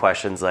 like, weird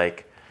questions.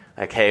 Like,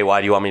 hey,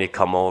 why do you want me to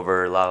come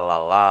over? La, la,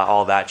 la, la,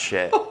 all that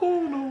shit.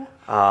 Oh,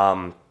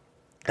 no.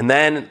 And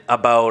then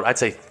about, I'd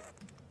say,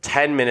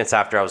 10 minutes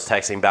after I was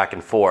texting back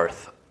and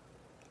forth,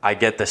 I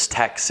get this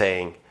text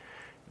saying,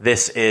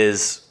 this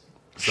is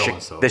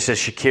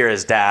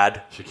Shakira's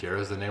dad.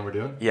 Shakira's the name we're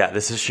doing? Yeah,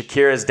 this is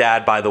Shakira's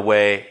dad, by the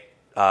way.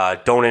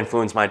 Don't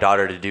influence my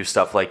daughter to do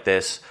stuff like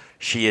this.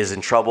 She is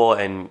in trouble,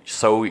 and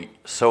so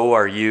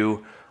are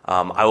you.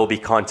 I will be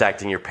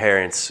contacting your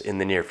parents in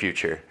the near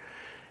future.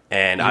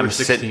 And I'm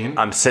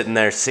sitting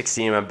there,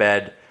 16 in my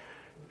bed,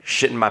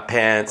 shitting my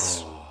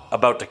pants,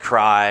 about to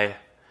cry.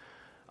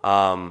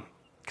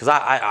 Because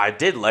I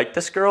did like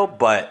this girl,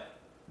 but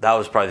that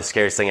was probably the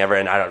scariest thing ever.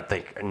 And I don't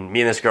think, and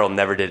me and this girl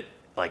never did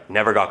like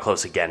never got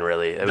close again.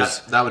 Really, it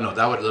was that would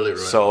literally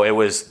ruin. So it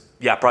was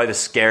probably the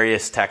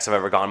scariest text I've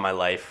ever gotten in my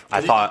life.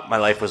 I thought my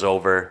life was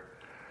over.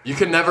 You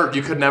could never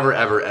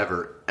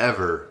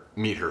ever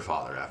meet her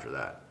father after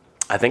that.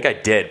 I think I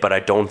did, but I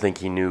don't think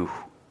he knew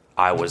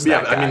I was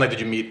that guy. I mean, like,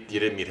 you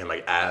didn't meet him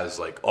like as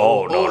like,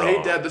 no,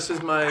 hey Dad, this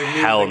is my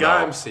hell the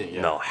guy I'm seeing.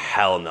 Yeah. No,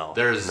 hell no.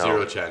 There's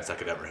zero chance that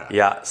could ever happen.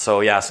 Yeah,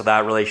 so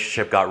that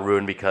relationship got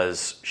ruined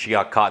because she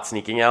got caught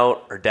sneaking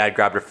out. Her dad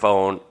grabbed her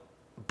phone,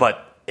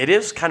 but it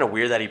is kind of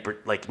weird that he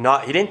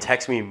didn't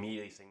text me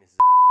immediately saying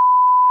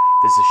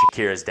this is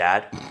Shakira's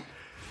dad.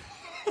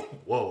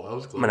 Whoa, that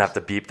was close. I'm gonna have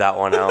to beep that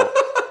one out.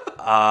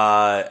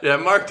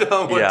 Mark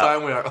down what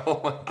time we are.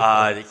 Oh my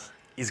God.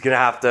 He's gonna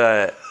have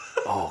to.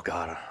 Oh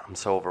God, I'm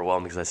so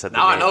overwhelmed because I said.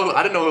 I know.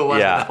 I didn't know who it was.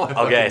 Yeah.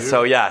 Okay.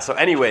 So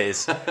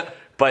anyways,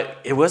 but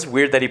it was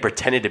weird that he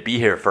pretended to be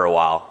here for a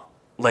while.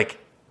 Like,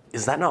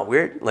 is that not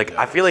weird? Like,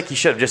 I feel like he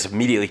should have just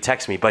immediately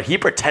texted me, but he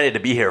pretended to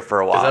be here for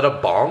a while. Is that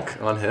a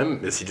bonk on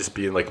him? Is he just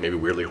being like maybe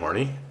weirdly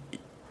horny?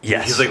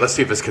 Yes. He's like, let's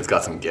see if this kid's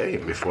got some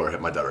game before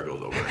my daughter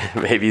goes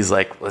over. Maybe he's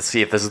like, let's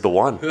see if this is the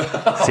one.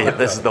 See if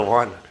this is the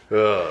one.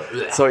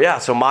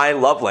 So my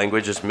love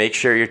language is make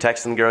sure you're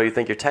texting the girl you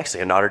think you're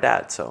texting and not her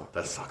dad. So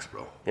that sucks,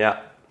 bro.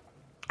 Yeah.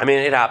 I mean,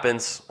 it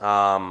happens.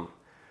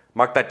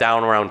 Mark that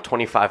down around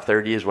 25,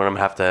 30 is when I'm going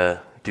to have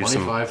to do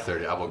 25,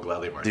 30. I will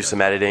gladly mark do some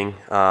editing.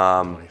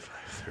 25,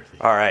 30.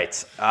 All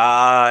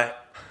right.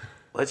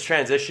 Let's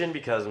transition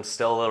because I'm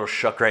still a little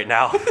shook right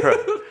now for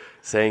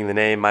saying the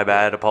name. My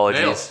bad.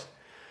 Apologies.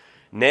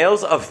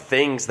 Nails of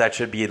things that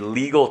should be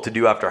illegal to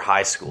do after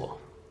high school.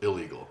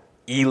 Illegal.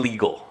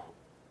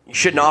 You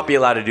should not be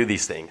allowed to do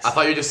these things. I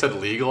thought you just said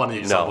legal and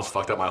you just almost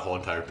fucked up my whole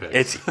entire pitch.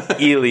 It's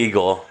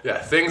illegal. Yeah,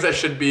 things that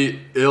should be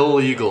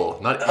illegal.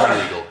 Not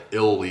illegal.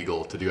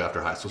 Illegal to do after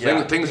high school.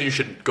 Yeah. Things you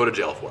should go to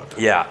jail for.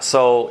 Yeah,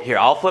 so here,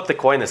 I'll flip the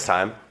coin this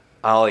time.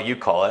 I'll let you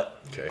call it.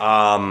 Okay.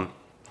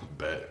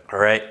 Bet. All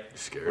right. You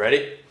scared?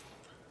 Ready?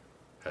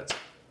 Heads.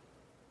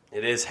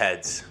 It is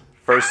heads.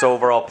 First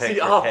overall pick.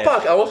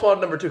 Fuck. I almost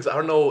wanted number 2 because I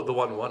don't know the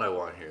 1-1 I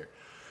want here.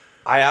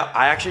 I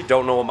actually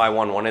don't know what my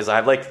 1-1 is. I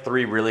have like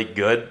 3 really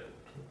good,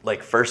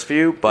 like first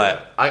few,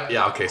 but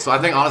Okay. So I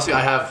think honestly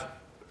I have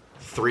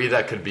 3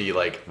 that could be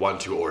like 1,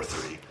 2, or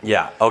 3.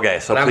 Yeah. Okay.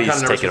 So but please I'm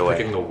kind of take it away.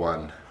 Picking the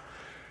 1.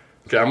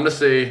 Okay. I'm gonna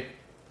say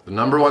the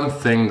number 1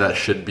 thing that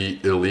should be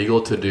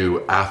illegal to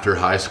do after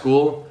high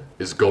school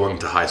is going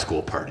to high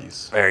school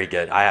parties. Very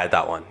good. I had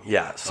that one.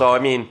 Yeah. So I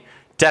mean,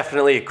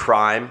 definitely a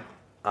crime.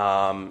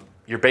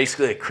 You're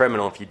basically a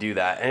criminal if you do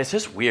that, and it's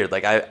just weird.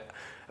 Like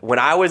when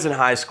I was in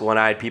high school and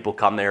I had people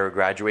come there who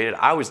graduated,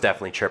 I was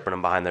definitely chirping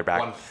them behind their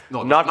back.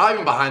 Not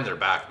even behind their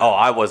back. Oh,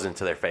 I wasn't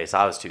to their face.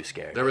 I was too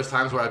scared. There was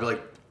times where I'd be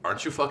like,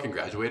 "Aren't you fucking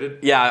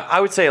graduated?" Yeah,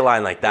 I would say a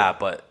line like that,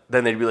 but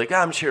then they'd be like,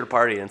 I'm just here to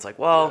party, and it's like,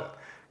 well. Yeah.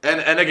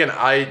 And again,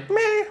 I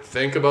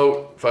think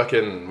about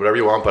fucking whatever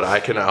you want, but I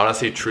can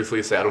honestly,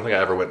 truthfully say I don't think I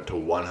ever went to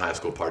one high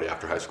school party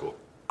after high school.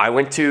 I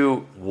went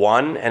to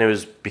one, and it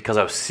was because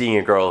I was seeing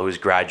a girl who was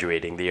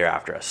graduating the year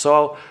after us.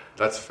 So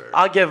that's fair.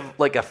 I'll give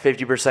like a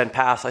 50%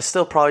 pass. I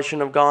still probably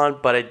shouldn't have gone,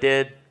 but I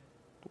did.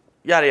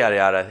 Yada yada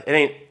yada. It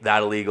ain't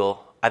that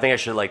illegal. I think I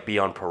should like be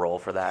on parole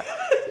for that.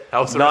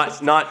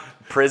 Not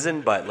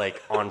prison, but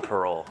like on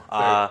parole.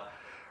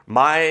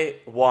 My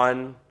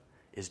one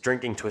is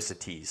drinking Twisted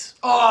Teas.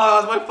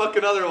 Oh, that's my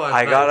fucking other one.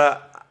 I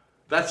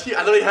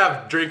literally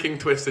have drinking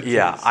Twisted Teas.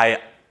 Yeah, I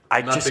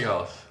Nothing just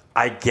else.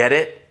 I get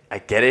it. I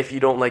get it if you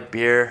don't like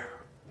beer,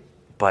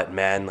 but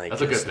man, like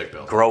that's a good pick,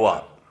 Bill. Grow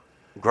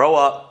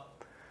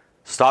up.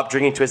 Stop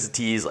drinking Twisted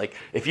Teas. Like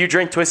if you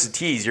drink Twisted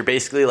Teas, you're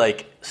basically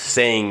like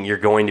saying you're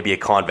going to be a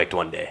convict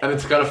one day. And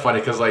it's kind of funny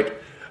because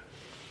like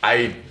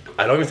I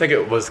don't even think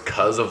it was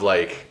because of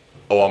like,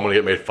 oh, I'm gonna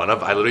get made fun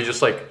of. I literally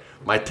just like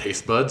my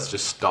taste buds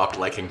just stopped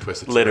liking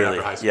Twisted Teas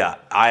after high school. Yeah.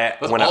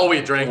 That's all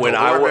we drank. When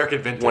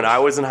I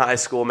was in high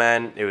school,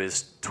 man, it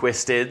was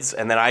Twisteds,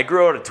 and then I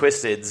grew out of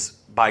Twisteds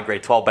by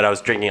grade 12, but I was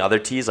drinking other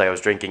teas. I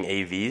was drinking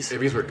AVs.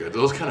 AVs were good.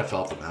 Those kind of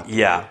fell off the map.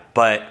 Yeah,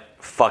 but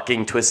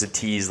fucking Twisted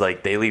Teas,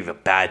 like they leave a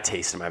bad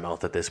taste in my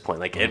mouth at this point.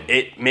 Like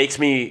it makes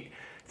me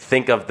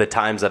think of the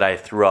times that I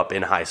threw up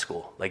in high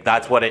school. Like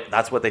that's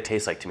what they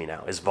taste like to me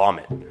now is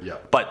vomit. Yeah.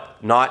 But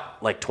not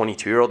like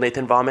 22-year-old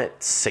Nathan vomit,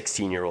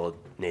 16-year-old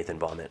Nathan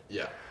vomit.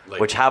 Yeah.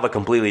 Which have a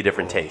completely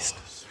different taste.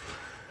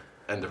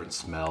 And different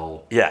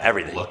smell. Yeah,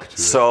 everything. Look to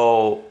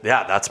so,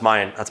 yeah, that's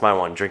mine. That's my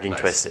one, drinking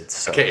Twisted.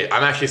 So. Okay,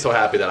 I'm actually so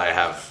happy that I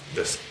have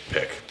this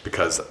pick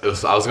because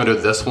I was going to do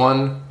this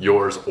one,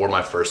 yours, or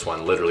my first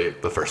one, literally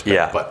the first pick.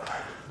 Yeah. But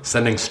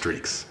sending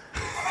streaks.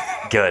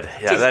 Good.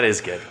 Yeah, that is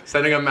good.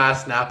 Sending a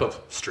mass snap of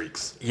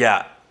streaks.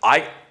 Yeah,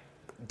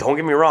 don't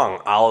get me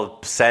wrong.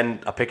 I'll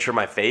send a picture of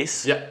my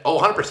face. Yeah. Oh,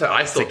 100%.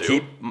 I still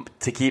do.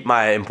 To keep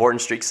my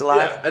important streaks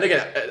alive. Yeah. And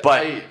again,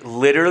 but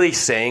literally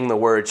saying the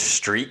word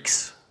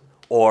streaks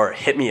or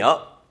hit me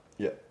up.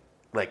 Yeah.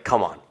 Like,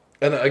 come on.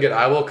 And again,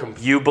 I will.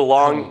 You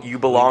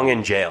belong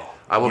in jail.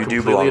 I will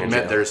completely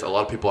admit there's a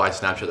lot of people I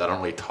Snapchat that I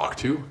don't really talk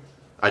to.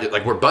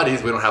 like we're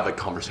buddies. We don't have like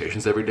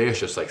conversations every day. It's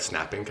just like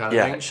snapping kind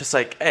of thing. It's just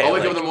like, hey, I'll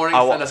wake like, up in the morning,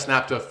 send a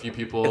snap to a few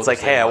people. It's like,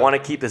 hey, I want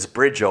to keep this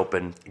bridge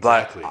open,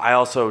 Exactly. but I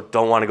also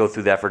don't want to go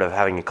through the effort of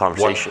having a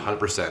conversation.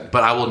 100%.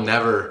 But I will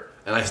never,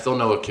 and I still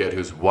know a kid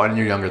who's 1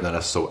 year younger than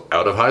us, so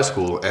out of high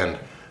school, and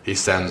he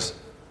sends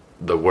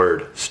the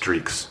word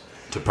streaks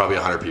to probably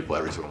 100 people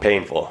every single day.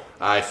 Painful.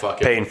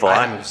 Painful.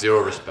 I have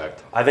zero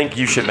respect. I think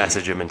you should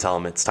message him and tell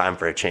him it's time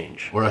for a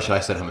change. Or should I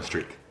send him a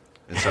streak?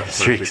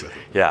 Streaks.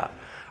 Yeah.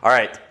 All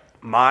right.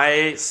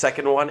 My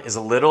second one is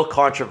a little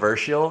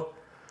controversial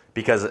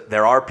because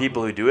there are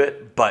people who do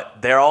it,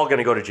 but they're all going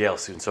to go to jail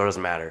soon, so it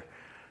doesn't matter.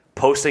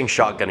 Posting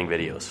shotgunning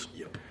videos.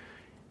 Yep.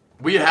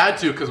 We had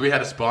to because we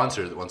had a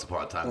sponsor once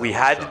upon a time. We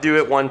had to do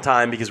it one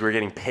time because we were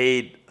getting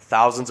paid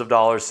thousands of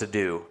dollars to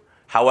do.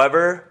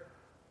 However,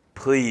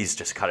 please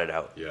just cut it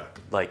out. Yeah.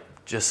 Like,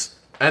 just...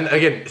 And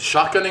again,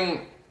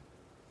 shotgunning...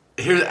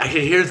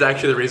 Here's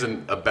actually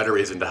a better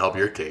reason to help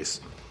your case.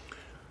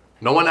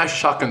 No one actually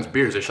shotguns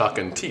beers, they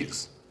shotgun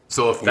teas.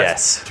 So if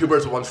that's two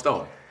birds with one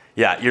stone.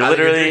 Yeah, you're either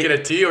literally... you're drinking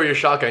a tea or you're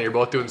shotgun, you're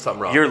both doing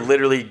something wrong. You're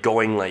literally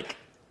going, like,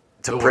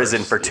 to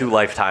prison for 2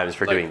 lifetimes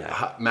for doing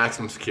that.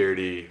 Maximum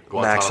security.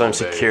 Maximum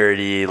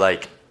security,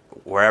 like,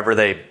 wherever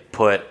they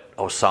put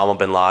Osama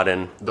bin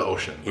Laden. The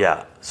ocean.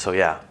 Yeah, so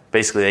yeah.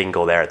 Basically, they can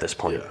go there at this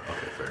point. Yeah,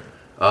 okay, fair.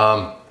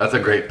 That's a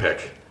great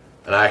pick.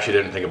 And I actually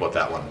didn't think about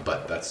that one,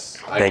 but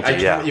that's... I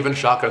can't even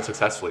shotgun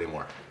successfully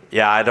anymore.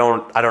 Yeah, I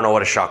don't know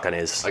what a shotgun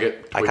is.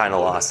 I kind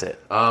of lost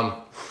it.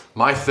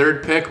 My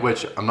third pick,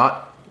 which I'm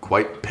not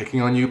quite picking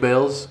on you,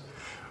 Bales,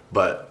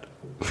 but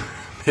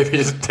maybe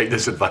just take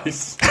this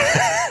advice.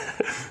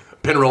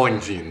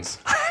 Pin-rolling jeans.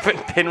 I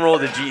haven't pin-rolled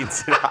the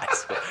jeans in high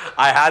school.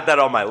 I had that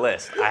on my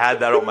list.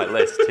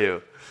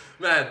 Too.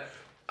 Man,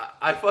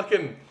 I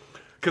fucking...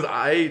 Because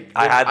I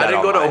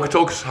didn't go to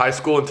Okotoks High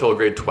School until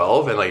grade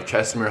 12, and like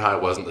Chestermere High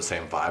wasn't the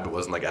same vibe. It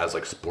wasn't like as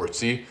like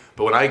sportsy.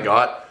 But when I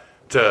got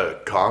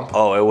to comp,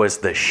 it was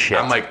the shit.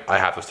 I'm like, I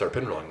have to start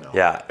pinrolling now.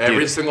 Yeah,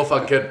 every single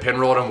fucking kid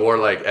pinrolled and wore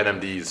like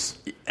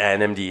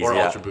NMDs, or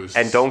Ultra Boosts.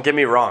 And don't get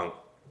me wrong,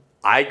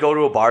 I go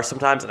to a bar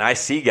sometimes and I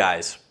see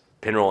guys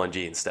pinrolling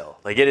jeans still.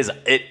 Like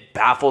it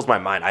baffles my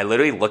mind. I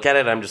literally look at it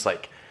and I'm just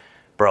like,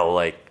 bro,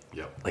 like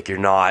you're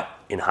not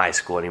in high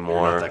school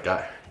anymore. You're not that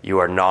guy. You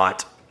are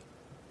not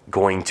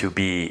going to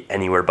be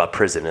anywhere but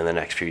prison in the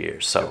next few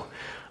years. So,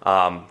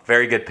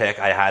 very good pick.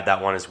 I had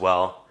that one as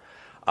well.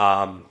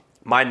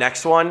 My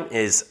next one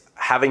is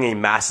having a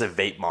massive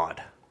vape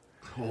mod.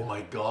 Oh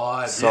my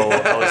god! So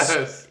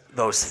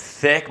those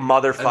thick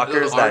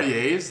motherfuckers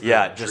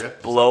RDAs,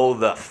 just blow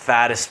the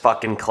fattest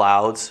fucking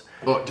clouds.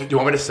 Well, do you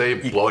want me to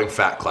say blowing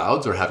fat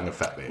clouds or having a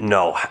fat vape?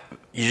 No,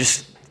 you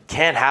just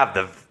can't have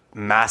the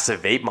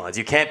massive vape mods.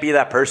 You can't be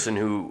that person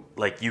who,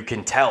 like, you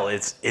can tell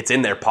it's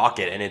in their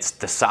pocket and it's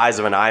the size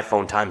of an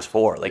iPhone times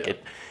 4.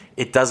 Like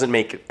it doesn't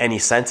make any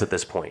sense at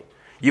this point.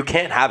 You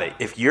can't have it.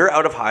 If you're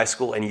out of high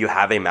school and you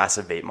have a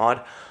massive vape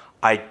mod,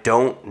 I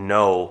don't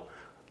know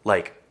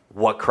like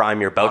what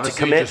crime you're about to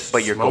commit,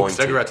 but you're going to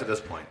smoke cigarettes at this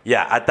point.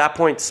 Yeah, at that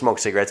point, smoke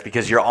cigarettes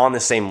because you're on the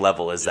same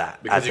level as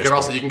that. Because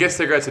you can get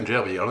cigarettes in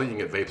jail, but you don't think you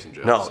can get vapes in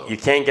jail. No, you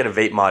can't get a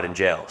vape mod in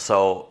jail.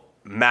 So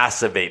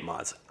massive vape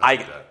mods.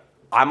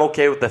 I'm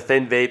okay with the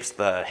thin vapes,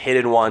 the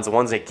hidden ones, the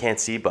ones they can't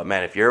see. But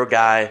man, if you're a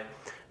guy,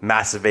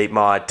 massive vape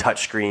mod,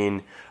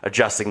 touchscreen,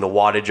 adjusting the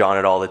wattage on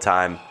it all the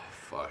time.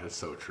 Fuck, it's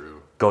so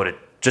true.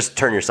 Just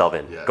turn yourself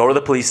in. Yeah. Go to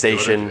the police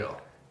station.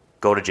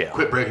 Go to jail.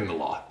 Quit breaking the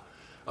law.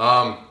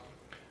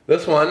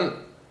 This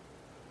one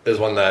is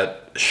one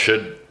that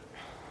should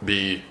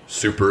be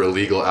super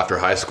illegal after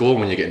high school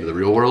when you get into the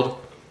real world.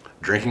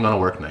 Drinking on a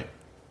work night.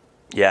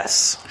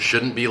 Yes.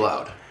 Shouldn't be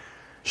allowed.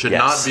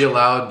 Not be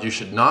allowed. You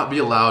should not be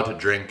allowed to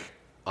drink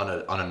on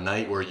a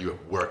night where you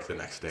work the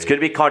next day. It's going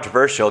to be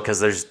controversial because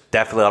there's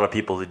definitely a lot of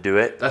people who do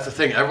it. That's the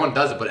thing. Everyone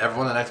does it, but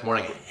everyone the next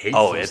morning hates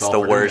it's the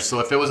worst. So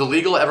if it was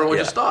illegal, everyone would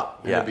just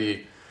stop. Yeah.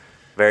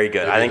 Very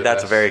good. I think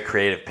that's a very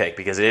creative pick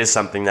because it is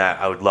something that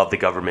I would love the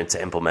government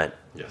to implement.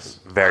 Yes.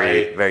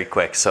 Very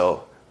quick.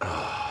 So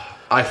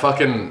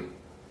again,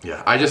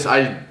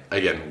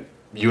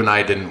 you and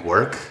I didn't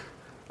work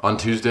on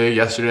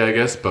yesterday, I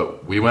guess,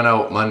 but we went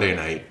out Monday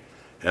night,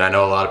 and I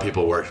know a lot of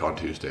people worked on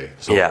Tuesday.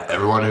 So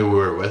everyone who we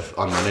were with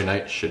on Monday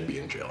night should be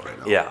in jail right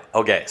now. Yeah.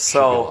 Okay.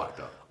 So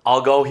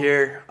I'll go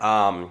here.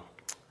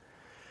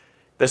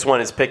 This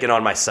one is picking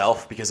on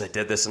myself because I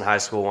did this in high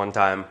school one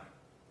time.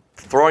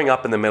 Throwing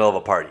up in the middle of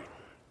a party.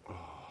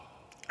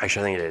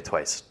 Actually, I think I did it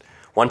twice.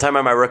 One time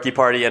at my rookie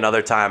party,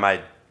 another time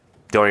I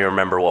don't even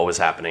remember what was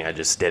happening. I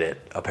just did it,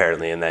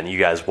 apparently, and then you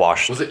guys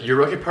washed. Was it your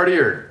rookie party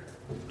or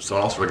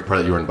someone else's rookie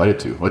party that you were invited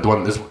to? Like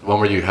this one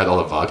where you had all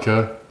the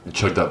vodka and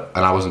chugged up,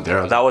 and I wasn't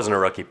there. That wasn't a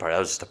rookie party. That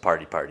was just a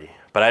party.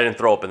 But I didn't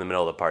throw up in the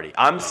middle of the party.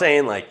 I'm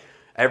saying, like,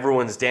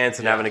 everyone's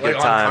dancing, having a good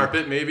time. On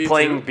carpet, maybe,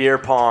 playing beer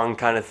pong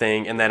kind of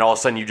thing, and then all of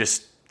a sudden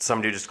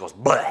some dude just goes,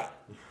 bleh.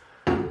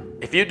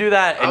 If you do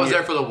that... I was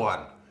there for the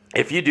one.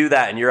 If you do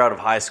that and you're out of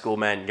high school,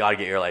 man, you got to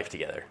get your life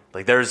together.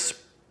 Like, there's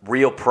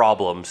real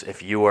problems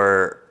if you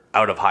were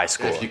out of high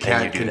school. If you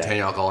can't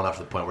contain alcohol enough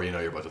to the point where you know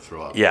you're about to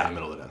throw up in the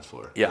middle of the dance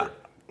floor. Yeah.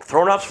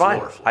 Throwing up's fine.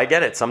 Floor. I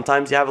get it.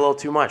 Sometimes you have a little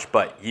too much,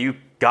 but you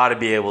got to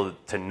be able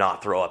to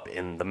not throw up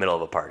in the middle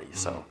of a party.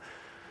 So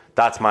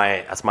that's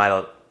my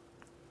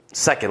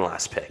second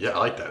last pick. Yeah, I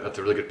like that. That's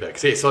a really good pick.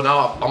 See, so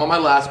now I'm on my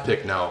last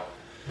pick now,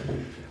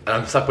 and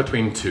I'm stuck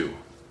between two.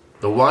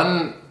 The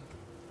one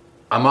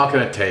I'm not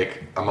gonna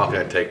take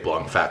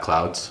blowing fat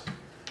clouds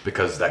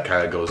because that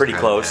kind of goes pretty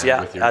hand in close. hand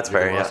Yeah, with that's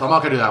fair. Yeah. So I'm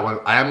not gonna do that one.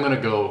 I am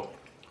gonna go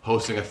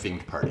hosting a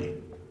themed party.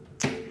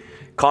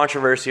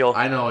 Controversial.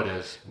 I know it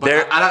is.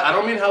 But I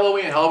don't mean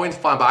Halloween. Halloween's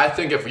fun, but I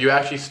think if you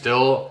actually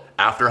still,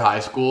 after high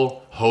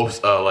school,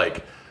 host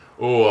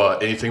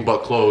anything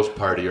but clothes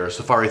party or a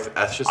safari,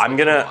 that's just... I'm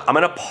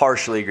gonna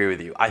partially agree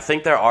with you. I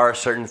think there are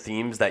certain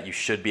themes that you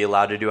should be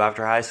allowed to do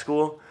after high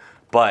school,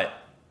 but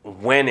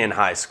when in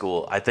high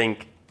school,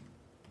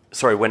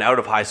 when out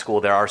of high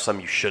school, there are some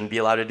you shouldn't be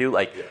allowed to do,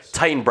 like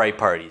tight and bright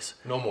parties.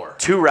 No more.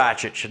 Too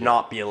ratchet should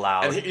not be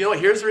allowed. And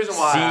here's the reason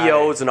why...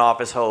 CEOs and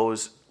office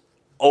hoes,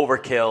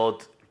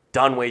 overkilled,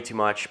 done way too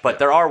much, but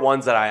there are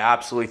ones that I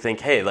absolutely think,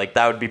 hey, like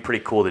that would be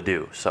pretty cool to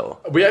do. So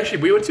we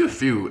went to a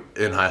few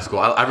in high school.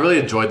 I really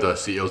enjoyed the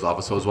CEO's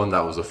office hoes one.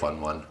 That was a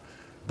fun one.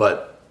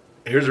 But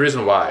here's the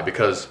reason why: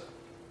 because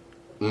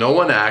no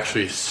one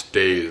actually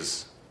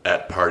stays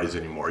at parties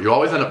anymore. You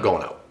always end up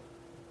going out.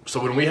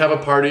 So when we have a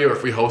party or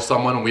if we host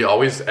someone, we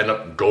always end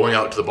up going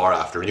out to the bar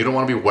after. And you don't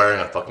want to be wearing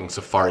a fucking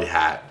safari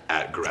hat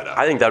at Greta.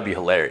 I think that would be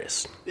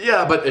hilarious.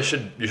 Yeah, but you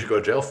should go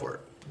to jail for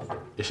it.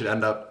 It should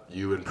end up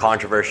you in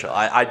controversial.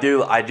 I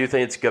do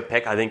think it's a good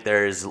pick. I think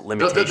there's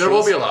limitations. There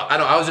will be a lot. I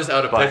know. I was just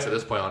out of picks at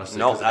this point, honestly.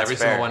 No, that's every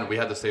fair. single one we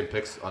had the same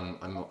picks on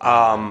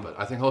but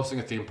I think hosting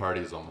a theme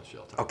party is almost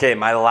jail time. Okay,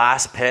 my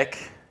last pick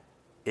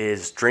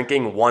is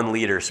drinking 1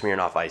 liter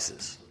Smirnoff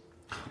Ices.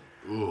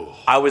 Ooh.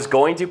 I was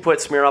going to put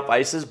Smirnoff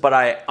Ices, but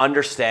I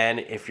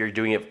understand if you're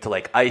doing it to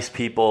like ice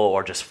people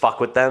or just fuck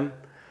with them.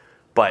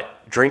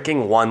 But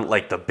drinking one,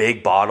 like the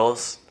big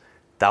bottles,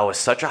 that was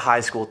such a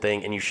high school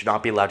thing, and you should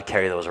not be allowed to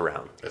carry those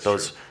around.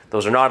 Those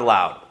are not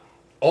allowed.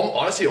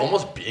 Honestly,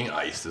 almost being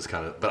iced is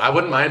kind of... But I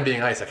wouldn't mind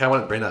being iced. I kind of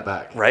want to bring that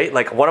back. Right?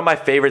 Like, one of my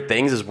favorite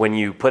things is when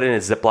you put it in a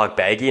Ziploc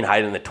baggie and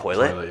hide it in the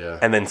toilet, yeah.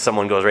 and then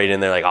someone goes right in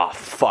there like, oh,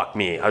 fuck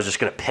me. I was just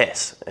going to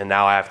piss, and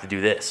now I have to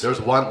do this. There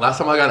was one... Last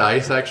time I got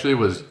ice, actually,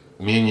 was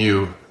me and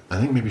you... I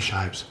think maybe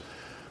Shibes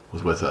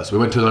was with us. We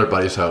went to another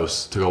buddy's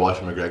house to go watch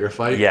a McGregor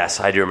fight.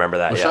 Yes, I do remember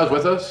that. Was Shibes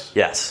with us?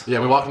 Yes.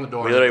 Yeah, we walked in the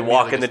door. We literally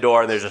walk in the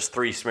door, and there's just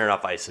 3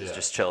 Smirnoff Ices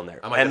just chilling there.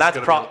 Like, and that's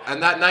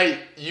and that night,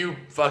 you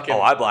fucking...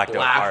 I blacked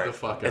out hard. The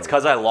fuck it's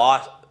because I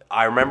lost...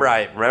 I remember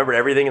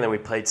everything, and then we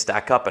played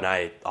Stack Up, and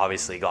I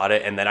obviously got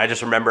it. And then I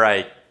just remember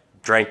I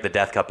drank the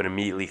Death Cup and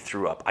immediately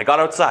threw up. I got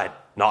outside,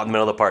 not in the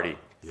middle of the party.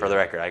 For the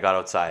record, I got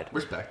outside.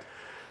 Respect.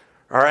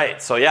 All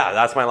right, so yeah,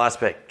 that's my last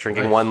pick.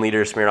 Drinking 1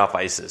 liter Smirnoff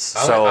Ices.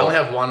 I only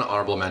have one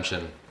honorable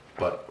mention,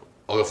 but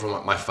I'll go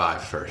for my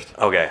 5 first.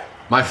 Okay.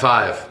 My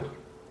 5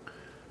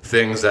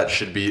 things that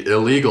should be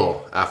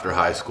illegal after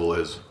high school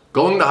is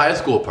going to high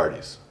school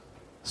parties,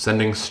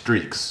 sending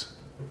streaks,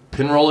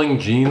 pinrolling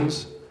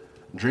jeans,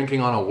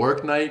 drinking on a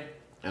work night,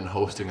 and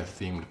hosting a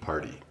themed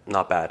party.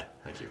 Not bad.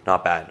 Thank you.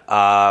 Not bad.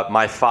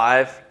 My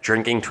 5,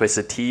 drinking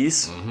Twisted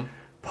Teas,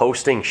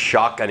 posting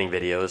shotgunning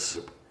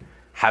videos,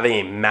 having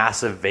a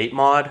massive vape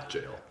mod,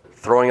 Jail.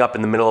 Throwing up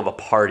in the middle of a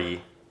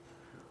party,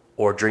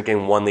 or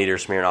drinking 1 liter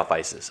Smirnoff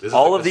Ices.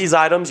 All of these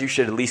items, you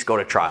should at least go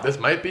to trial. This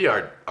might be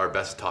our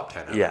best top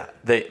 10 ever. Yeah.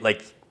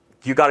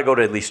 You got to go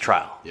to at least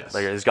trial. Yes.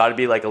 Like, there's got to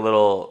be like a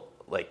little...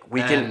 Like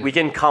we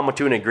can come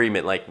to an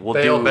agreement. Like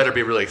Bail better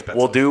be really expensive.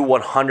 We'll do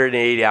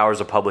 180 hours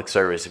of public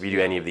service if you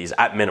do any of these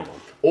at minimum.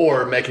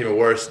 Or making it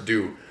worse,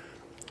 do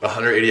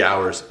 180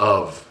 hours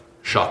of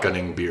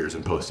shotgunning beers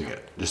and posting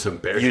it. Just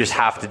embarrassing. You just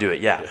have to do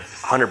it. Yeah,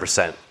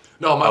 100%.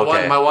 No, my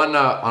one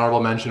honorable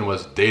mention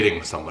was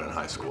dating someone in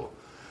high school.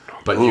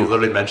 But you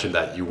literally mentioned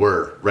that you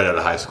were right out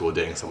of high school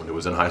dating someone who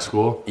was in high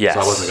school. Yes.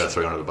 So I wasn't going to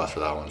throw you under the bus for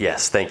that one.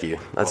 Yes, thank you.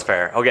 That's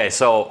fair. Okay,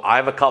 so I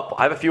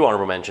have a few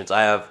honorable mentions.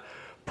 I have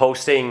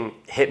posting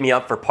 "hit me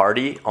up for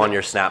party" on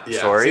your Snap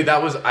story. See,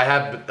 that was I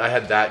had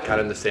that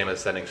kind of the same as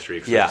sending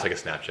streaks. So just like a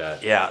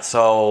Snapchat. Yeah.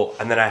 So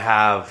and then I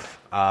have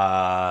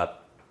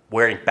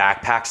wearing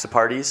backpacks to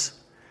parties.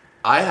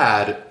 I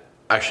have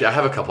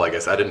a couple. I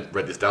guess I didn't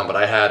write this down, but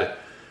I had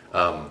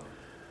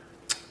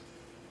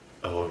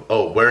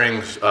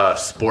wearing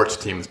sports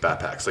teams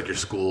backpacks, like your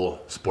school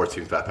sports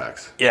teams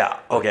backpacks. Yeah.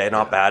 Okay.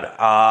 Not bad.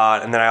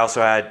 And then I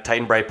also had tight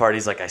and bright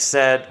parties, like I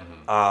said.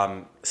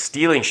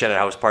 Stealing shit at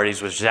house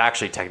parties, which is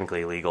actually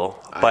technically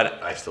illegal,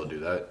 but I still do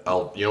that.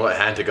 You know what?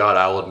 Hand to God,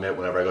 I'll admit,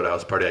 whenever I go to a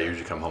house party, I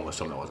usually come home with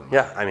something that wasn't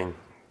mine. Yeah, I mean,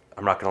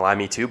 I'm not gonna lie,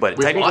 me too. But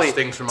We've lost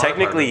things from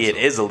technically, it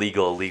so. is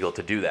illegal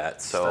to do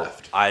that. So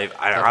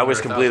I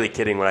was completely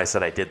kidding when I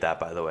said I did that.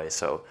 By the way,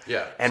 so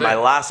yeah. And my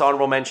last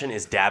honorable mention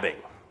is dabbing.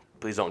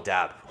 Please don't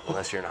dab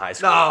unless you're in high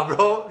school. Nah,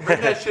 bro, bring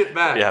that shit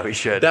back. Yeah, we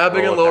should.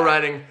 Dabbing and low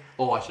riding.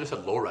 Oh, I should have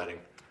said low riding.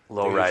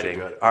 Low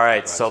riding. All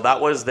right, so that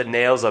was the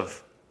nails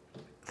of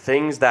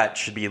things that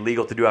should be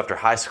illegal to do after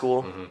high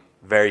school.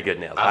 Very good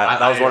nails. That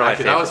was one of my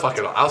favorites.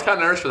 I was kind of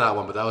nervous for that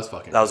one, but that was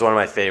fucking. That was one of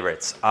my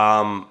favorites.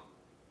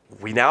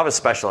 we now have a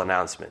special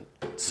announcement.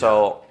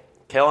 So,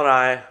 Kale and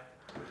I,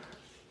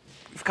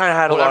 we've kind of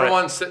had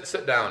everyone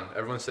sit down.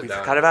 Everyone sit down.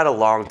 We've kind of had a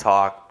long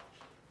talk,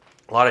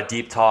 a lot of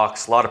deep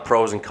talks, a lot of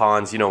pros and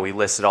cons. You know, we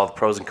listed all the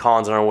pros and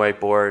cons on our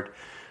whiteboard.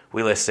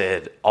 We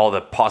listed all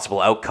the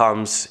possible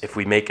outcomes if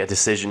we make a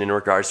decision in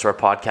regards to our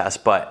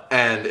podcast.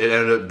 And it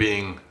ended up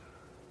being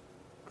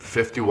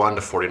 51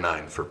 to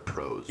 49 for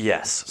pros.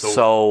 Yes.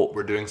 So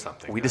we're doing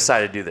something. We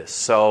decided to do this.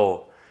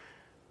 So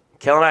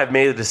Kale and I have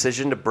made the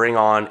decision to bring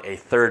on a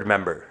third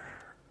member.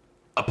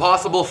 A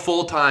possible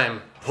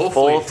full-time,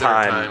 hopefully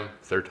full-time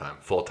third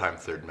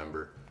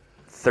member.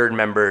 Third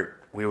member.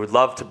 We would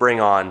love to bring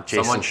on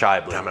Jason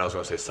Scheibler. Damn it, I was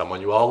going to say someone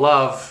you all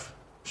love.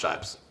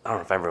 Scheibs. I don't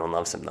know if everyone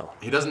loves him, though.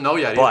 He doesn't know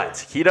yet But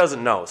he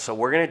doesn't know, so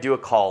we're going to do a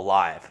call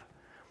live.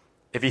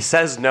 If he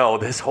says no,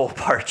 this whole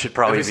part should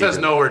probably be... If he says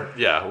no,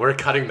 we're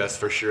cutting this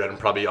for sure and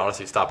probably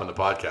honestly stopping the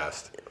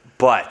podcast.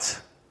 But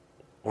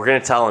we're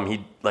going to tell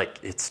him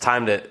it's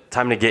time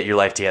to get your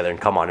life together and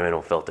come on to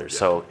Minimal Filters. Yeah.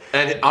 So,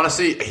 and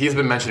honestly, he's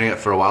been mentioning it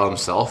for a while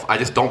himself. I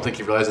just don't think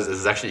he realizes this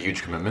is actually a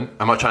huge commitment.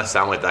 I'm not trying to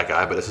sound like that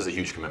guy, but this is a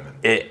huge commitment.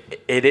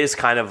 It is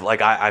kind of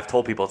like I've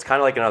told people, it's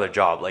kind of like another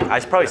job. Like I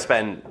probably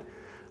spend...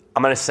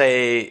 I'm going to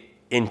say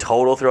in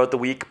total throughout the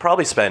week,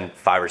 probably spend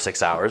 5 or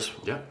 6 hours.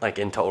 Yeah. Like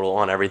in total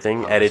on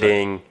everything. 100%.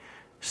 Editing,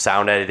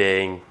 sound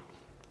editing,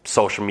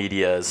 social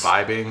medias.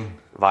 Vibing,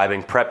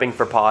 prepping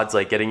for pods,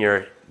 like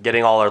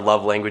getting all our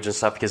love language and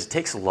stuff, because it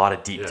takes a lot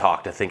of deep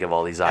talk to think of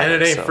all these items.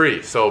 And it ain't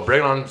free. So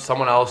bring on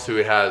someone else who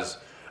has...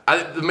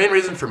 the main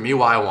reason for me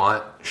why I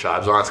want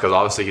Scheibs on is because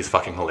obviously he's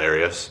fucking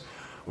hilarious.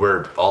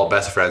 We're all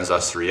best friends,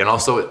 us three. And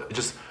also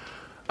just...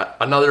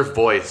 another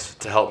voice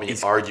to help me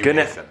argue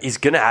Nathan. He's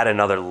going to add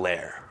another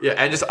layer. Yeah,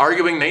 and just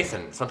arguing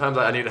Nathan. Sometimes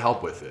I need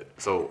help with it.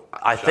 So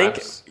I think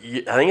it's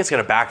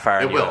going to backfire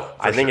on you. It will.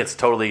 I think it's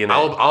totally going to...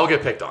 I'll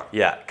get picked on.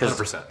 Yeah,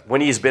 because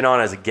when he's been on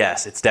as a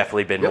guest, it's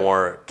definitely been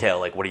more, Kale,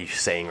 like, what are you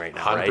saying right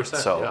now, 100%, right?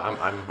 So, yeah,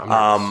 I'm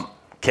nervous.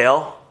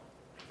 Kale,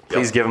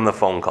 please give him the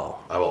phone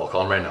call. I will. I'll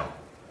call him right now.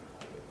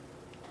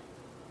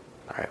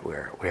 All right,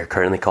 we are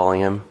currently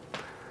calling him.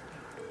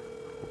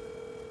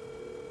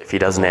 If he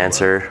doesn't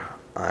answer...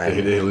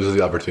 He loses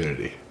the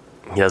opportunity.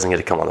 He doesn't get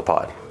to come on the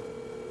pod.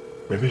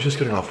 Maybe he's just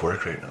getting off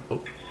work right now.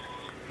 Oh.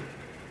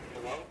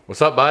 What's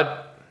up,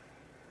 bud?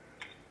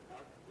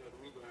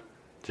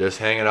 Just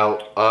hanging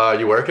out.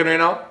 You working right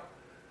now? I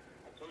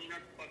told you not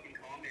to fucking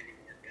call me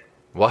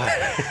anymore.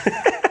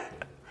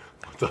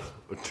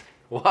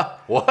 What?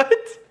 What?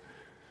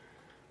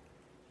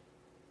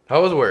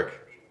 How was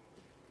work?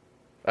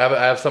 I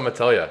have something to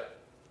tell you. I'm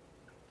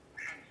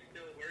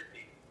still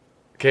working.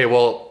 Okay,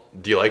 well...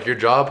 do you like your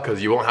job?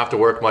 Because you won't have to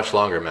work much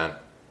longer, man.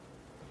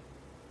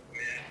 Yeah.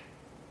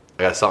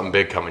 I got something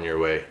big coming your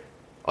way.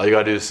 All you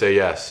gotta do is say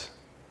yes.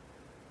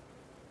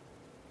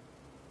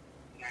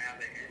 Can I have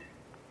the hint?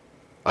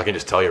 I can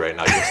just tell you right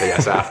now. You can say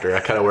yes after. I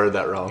kind of worded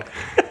that wrong.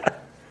 Are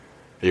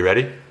you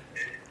ready? Yeah.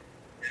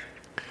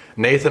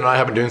 Nathan and I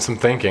have been doing some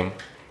thinking,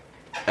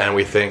 and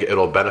we think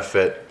it'll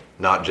benefit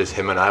not just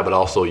him and I, but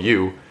also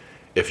you,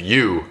 if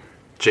you,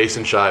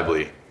 Jason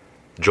Scheibler,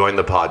 join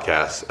the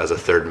podcast as a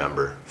third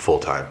member,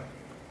 full-time.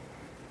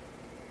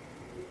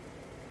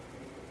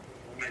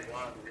 Oh my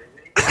god,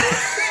 really?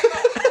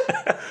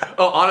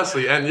 Oh,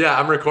 honestly, and yeah,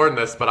 I'm recording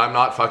this, but I'm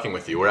not fucking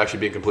with you. We're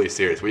actually being completely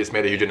serious. We just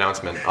made a huge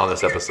announcement on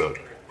this episode.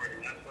 That's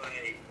why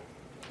I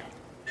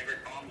never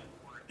call me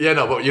for it. Yeah,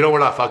 no, but you know we're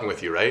not fucking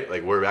with you, right?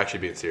 Like, we're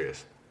actually being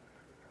serious.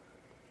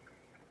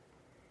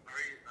 Are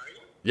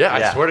you? Yeah,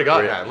 I swear to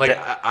God, We're- man. Like,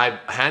 I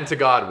hand to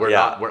God,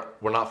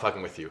 we're not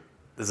fucking with you.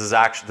 This is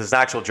an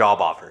actual job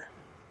offer.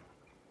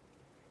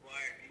 Why,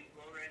 are you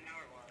slow right now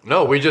or what?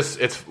 No,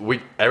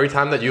 every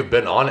time that you've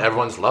been on,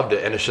 everyone's loved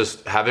it, and it's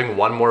just having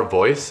one more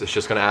voice. It's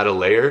just gonna add a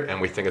layer, and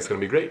we think it's gonna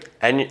be great.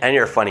 And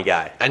you're a funny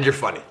guy. And you're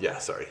funny. Yeah,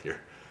 sorry, you're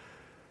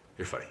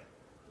funny.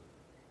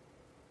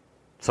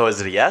 So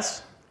is it a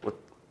yes? Well,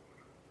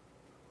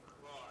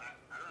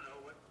 I don't know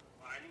what.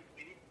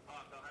 We need to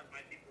talk. I'll have my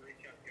people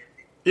reach out to your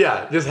people.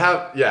 Yeah, just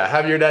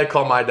have your dad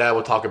call my dad.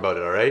 We'll talk about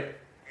it. All right? I gotta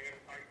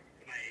talk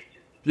to my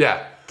agent.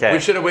 Yeah. 'Kay. We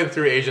should have went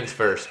through agents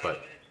first,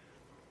 but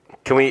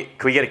Can we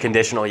get a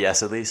conditional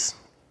yes at least?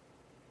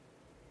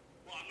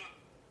 Well,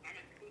 I'm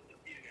exclusive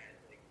to you guys.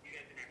 Like, you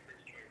guys are my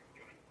first choice to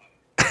join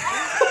the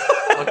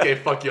podcast. okay,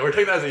 fuck you. We're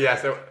taking that as a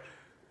yes. All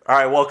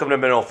right, welcome to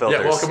Minimal Filters.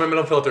 Yeah, welcome to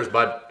Middle Filters,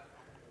 bud.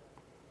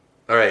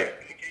 All right.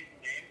 Can we change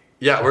the name?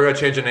 Yeah, we're gonna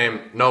change the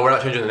name. No, we're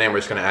not changing the name. We're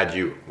just gonna add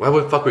you. Why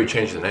would the fuck would we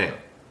change the name?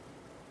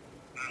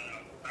 I don't know.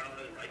 I don't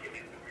really like it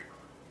anymore.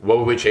 What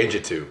would we change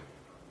it to?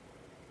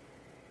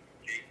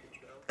 Jason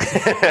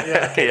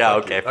Show. Yeah,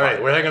 okay. All right,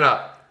 fine. we're hanging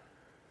up.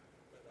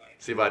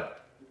 See you, bud.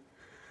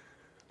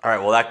 All right,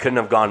 well, that couldn't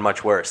have gone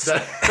much worse.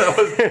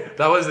 that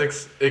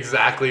was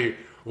exactly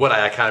what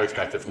I kind of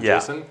expected from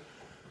Jason.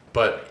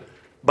 But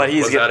But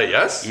was that a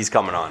yes? He's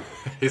coming on.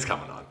 He's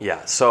coming on.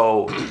 Yeah,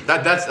 so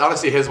That's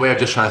honestly his way of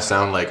just trying to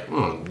sound like,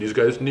 these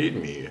guys need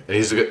me.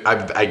 And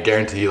I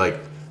guarantee he like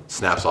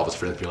snaps off his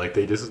friends being like,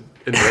 they just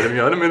invited me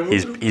on a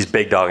minute. he's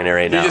big dogging it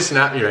right now. He just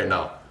snapped me right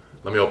now.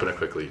 Let me open it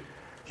quickly.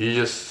 He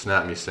just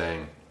snapped me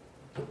saying,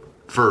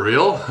 For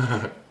real?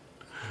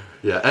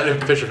 Yeah,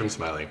 and a picture of him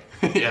smiling.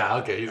 Yeah,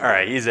 okay. All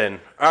right, he's in.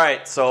 All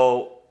right,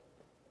 so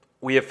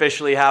we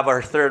officially have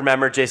our third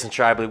member, Jason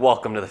Schreibley.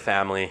 Welcome to the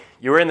family.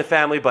 You were in the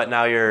family, but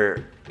now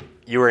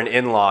you were an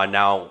in-law.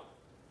 Now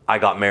I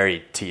got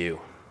married to you.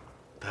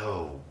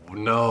 Oh,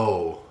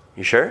 no.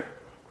 You sure?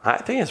 I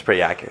think it's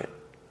pretty accurate.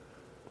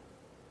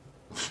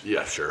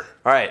 Yeah, sure.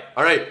 All right.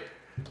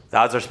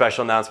 That was our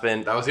special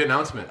announcement. That was the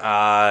announcement.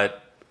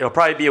 It'll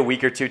probably be a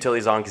week or two till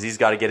he's on because he's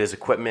got to get his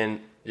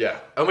equipment. Yeah,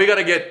 and we got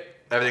to get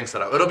everything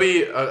set up. It'll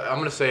be, I'm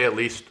going to say at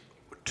least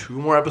 2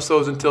 more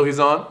episodes until he's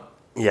on.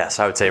 Yes,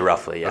 I would say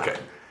roughly, yeah. Okay.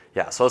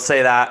 Yeah, so let's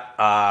say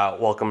that.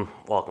 Welcome.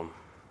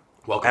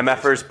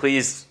 MFers,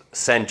 please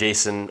send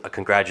Jason a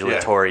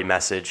congratulatory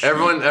message.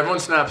 Everyone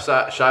snaps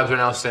Shibes right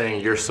now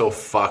saying, you're so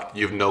fucked,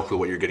 you have no clue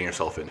what you're getting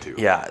yourself into.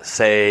 Yeah,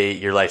 say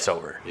your life's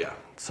over. Yeah.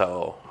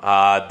 So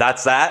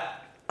that's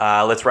that.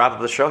 Let's wrap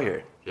up the show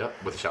here.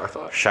 Yep, with shower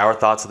thought. Shower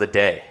thoughts of the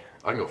day.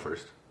 I can go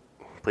first.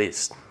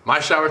 Please. My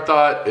shower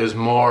thought is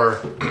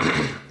more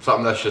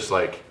something that's just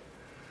like,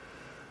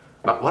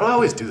 why do I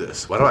always do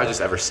this? Why don't I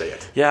just ever say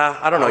it? Yeah,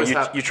 I don't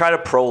know. You try to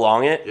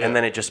prolong it, and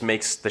then it just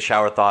makes the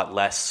shower thought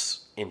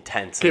less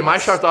intense. Okay, my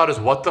shower thought is,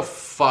 what the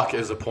fuck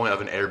is the point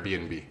of an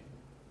Airbnb?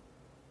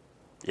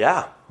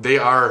 Yeah. They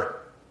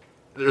are,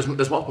 there's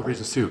multiple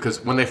reasons too,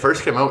 because when they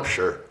first came out,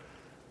 sure,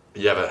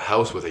 you have a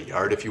house with a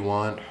yard if you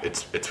want.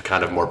 It's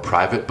kind of more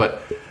private,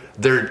 but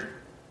they're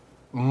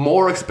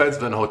more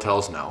expensive than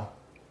hotels now.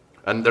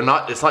 And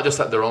it's not just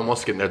that they're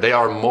almost getting there. They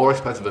are more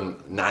expensive than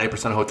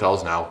 90% of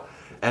hotels now.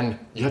 And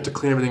you have to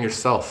clean everything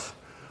yourself.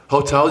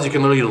 Hotels, you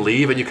can literally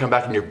leave and you come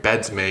back and your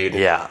bed's made.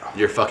 Yeah.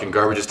 Your fucking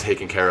garbage is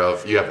taken care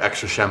of. You have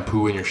extra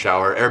shampoo in your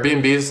shower.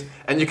 Airbnbs,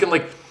 and you can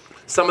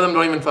some of them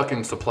don't even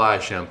fucking supply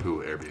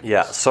shampoo, Airbnbs.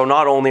 Yeah, so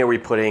not only are we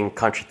putting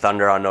Country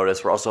Thunder on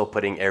notice, we're also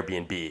putting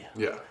Airbnb.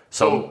 Yeah.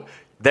 So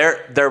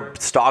their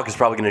stock is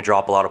probably going to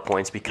drop a lot of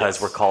points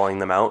because we're calling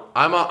them out.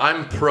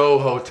 I'm pro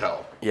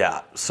hotel.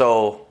 Yeah,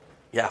 so...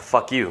 Yeah,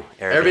 fuck you,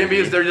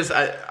 Airbnbs, they're just...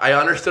 I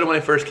understood it when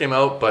they first came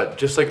out, but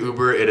just like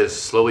Uber, it is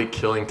slowly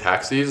killing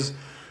taxis.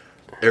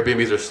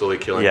 Airbnbs are slowly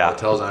killing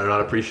hotels, and I do not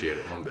appreciate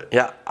it one bit.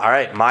 Yeah, all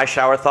right. My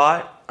shower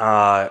thought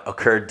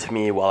occurred to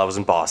me while I was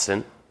in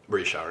Baahsten. Were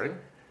you showering?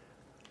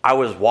 I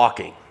was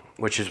walking,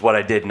 which is what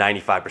I did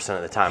 95%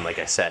 of the time, like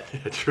I said.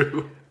 Yeah,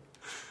 true.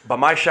 But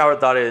my shower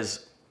thought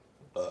is...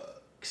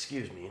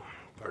 excuse me.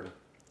 Pardon?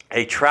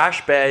 A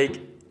trash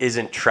bag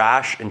isn't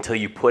trash until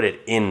you put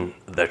it in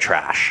the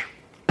trash.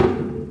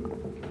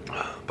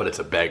 But it's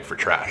a bag for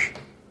trash.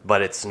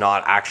 But it's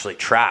not actually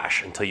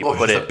trash until you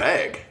put it... it's a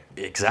bag.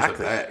 Exactly. It's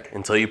a bag.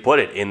 Until you put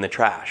it in the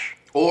trash.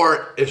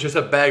 Or it's just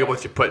a bag of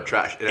what you put in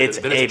trash. It's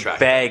a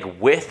bag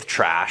with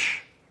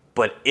trash,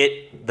 but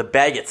the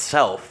bag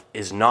itself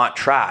is not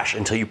trash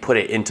until you put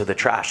it into the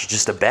trash. It's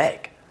just a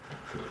bag.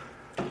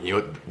 You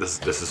know what?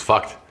 This is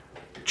fucked.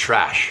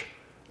 Trash.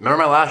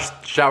 Remember my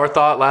last shower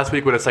thought last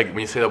week when it's like when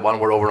you say that one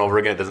word over and over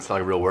again, it doesn't sound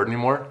like a real word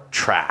anymore?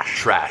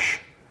 Trash.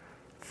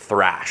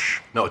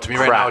 Thrash. No, to me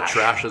right now,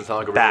 trash doesn't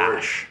sound like a real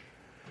word.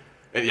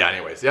 Yeah,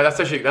 anyways. Yeah, that's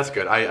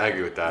good. I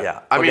agree with that. Yeah.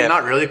 I mean,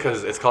 not really,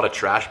 because it's called a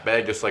trash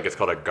bag, just like it's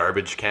called a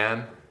garbage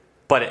can.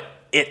 But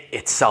it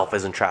itself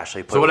isn't trash.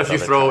 So what if you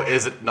throw,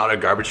 is it not a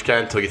garbage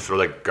can until you throw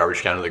the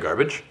garbage can in the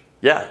garbage?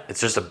 Yeah,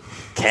 it's just a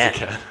can.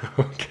 Just a can.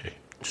 Okay.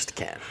 Just a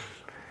can.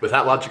 With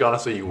that logic,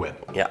 honestly, you win.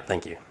 Yeah,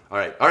 thank you. All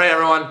right,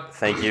 everyone.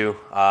 Thank you.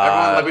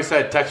 Everyone, like we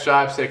said, text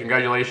Jive, say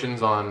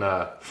congratulations on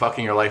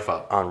fucking your life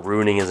up. On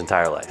ruining his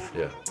entire life.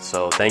 Yeah.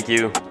 So thank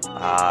you.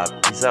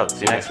 Peace out. See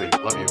you next week.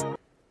 Love you.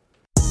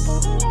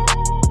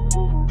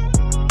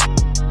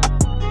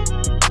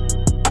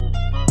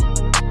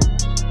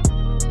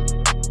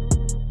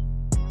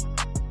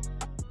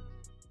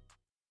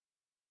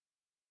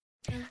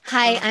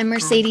 Hi, I'm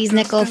Mercedes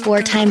Nichol,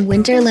 4-time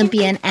Winter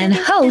Olympian and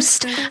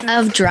host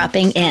of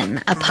Dropping In,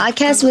 a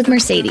podcast with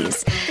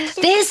Mercedes.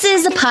 This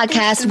is a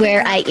podcast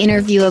where I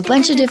interview a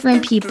bunch of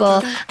different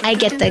people. I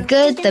get the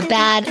good, the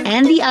bad,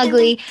 and the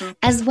ugly,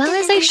 as well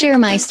as I share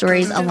my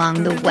stories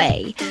along the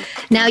way.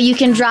 Now you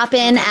can drop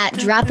in at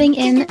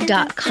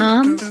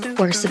droppingin.com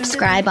or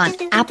subscribe on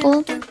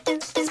Apple,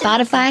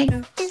 Spotify,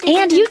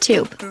 and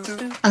YouTube.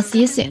 I'll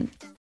see you soon.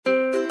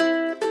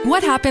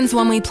 What happens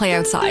when we play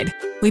outside?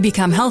 We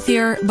become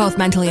healthier, both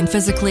mentally and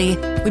physically.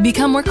 We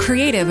become more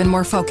creative and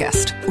more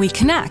focused. We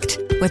connect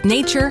with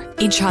nature,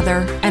 each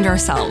other, and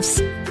ourselves.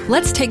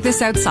 Let's Take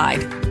This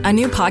Outside, a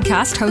new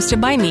podcast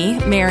hosted by me,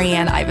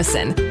 Marianne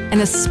Iveson,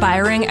 an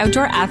aspiring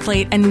outdoor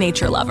athlete and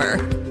nature lover.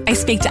 I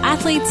speak to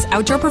athletes,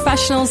 outdoor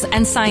professionals,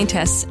 and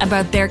scientists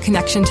about their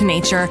connection to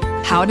nature,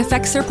 how it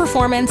affects their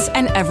performance,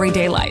 and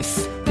everyday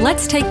life.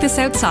 Let's Take This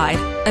Outside,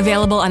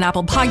 available on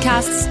Apple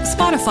Podcasts,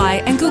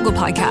 Spotify, and Google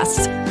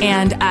Podcasts,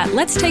 and at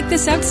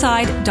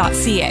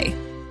letstakethisoutside.ca.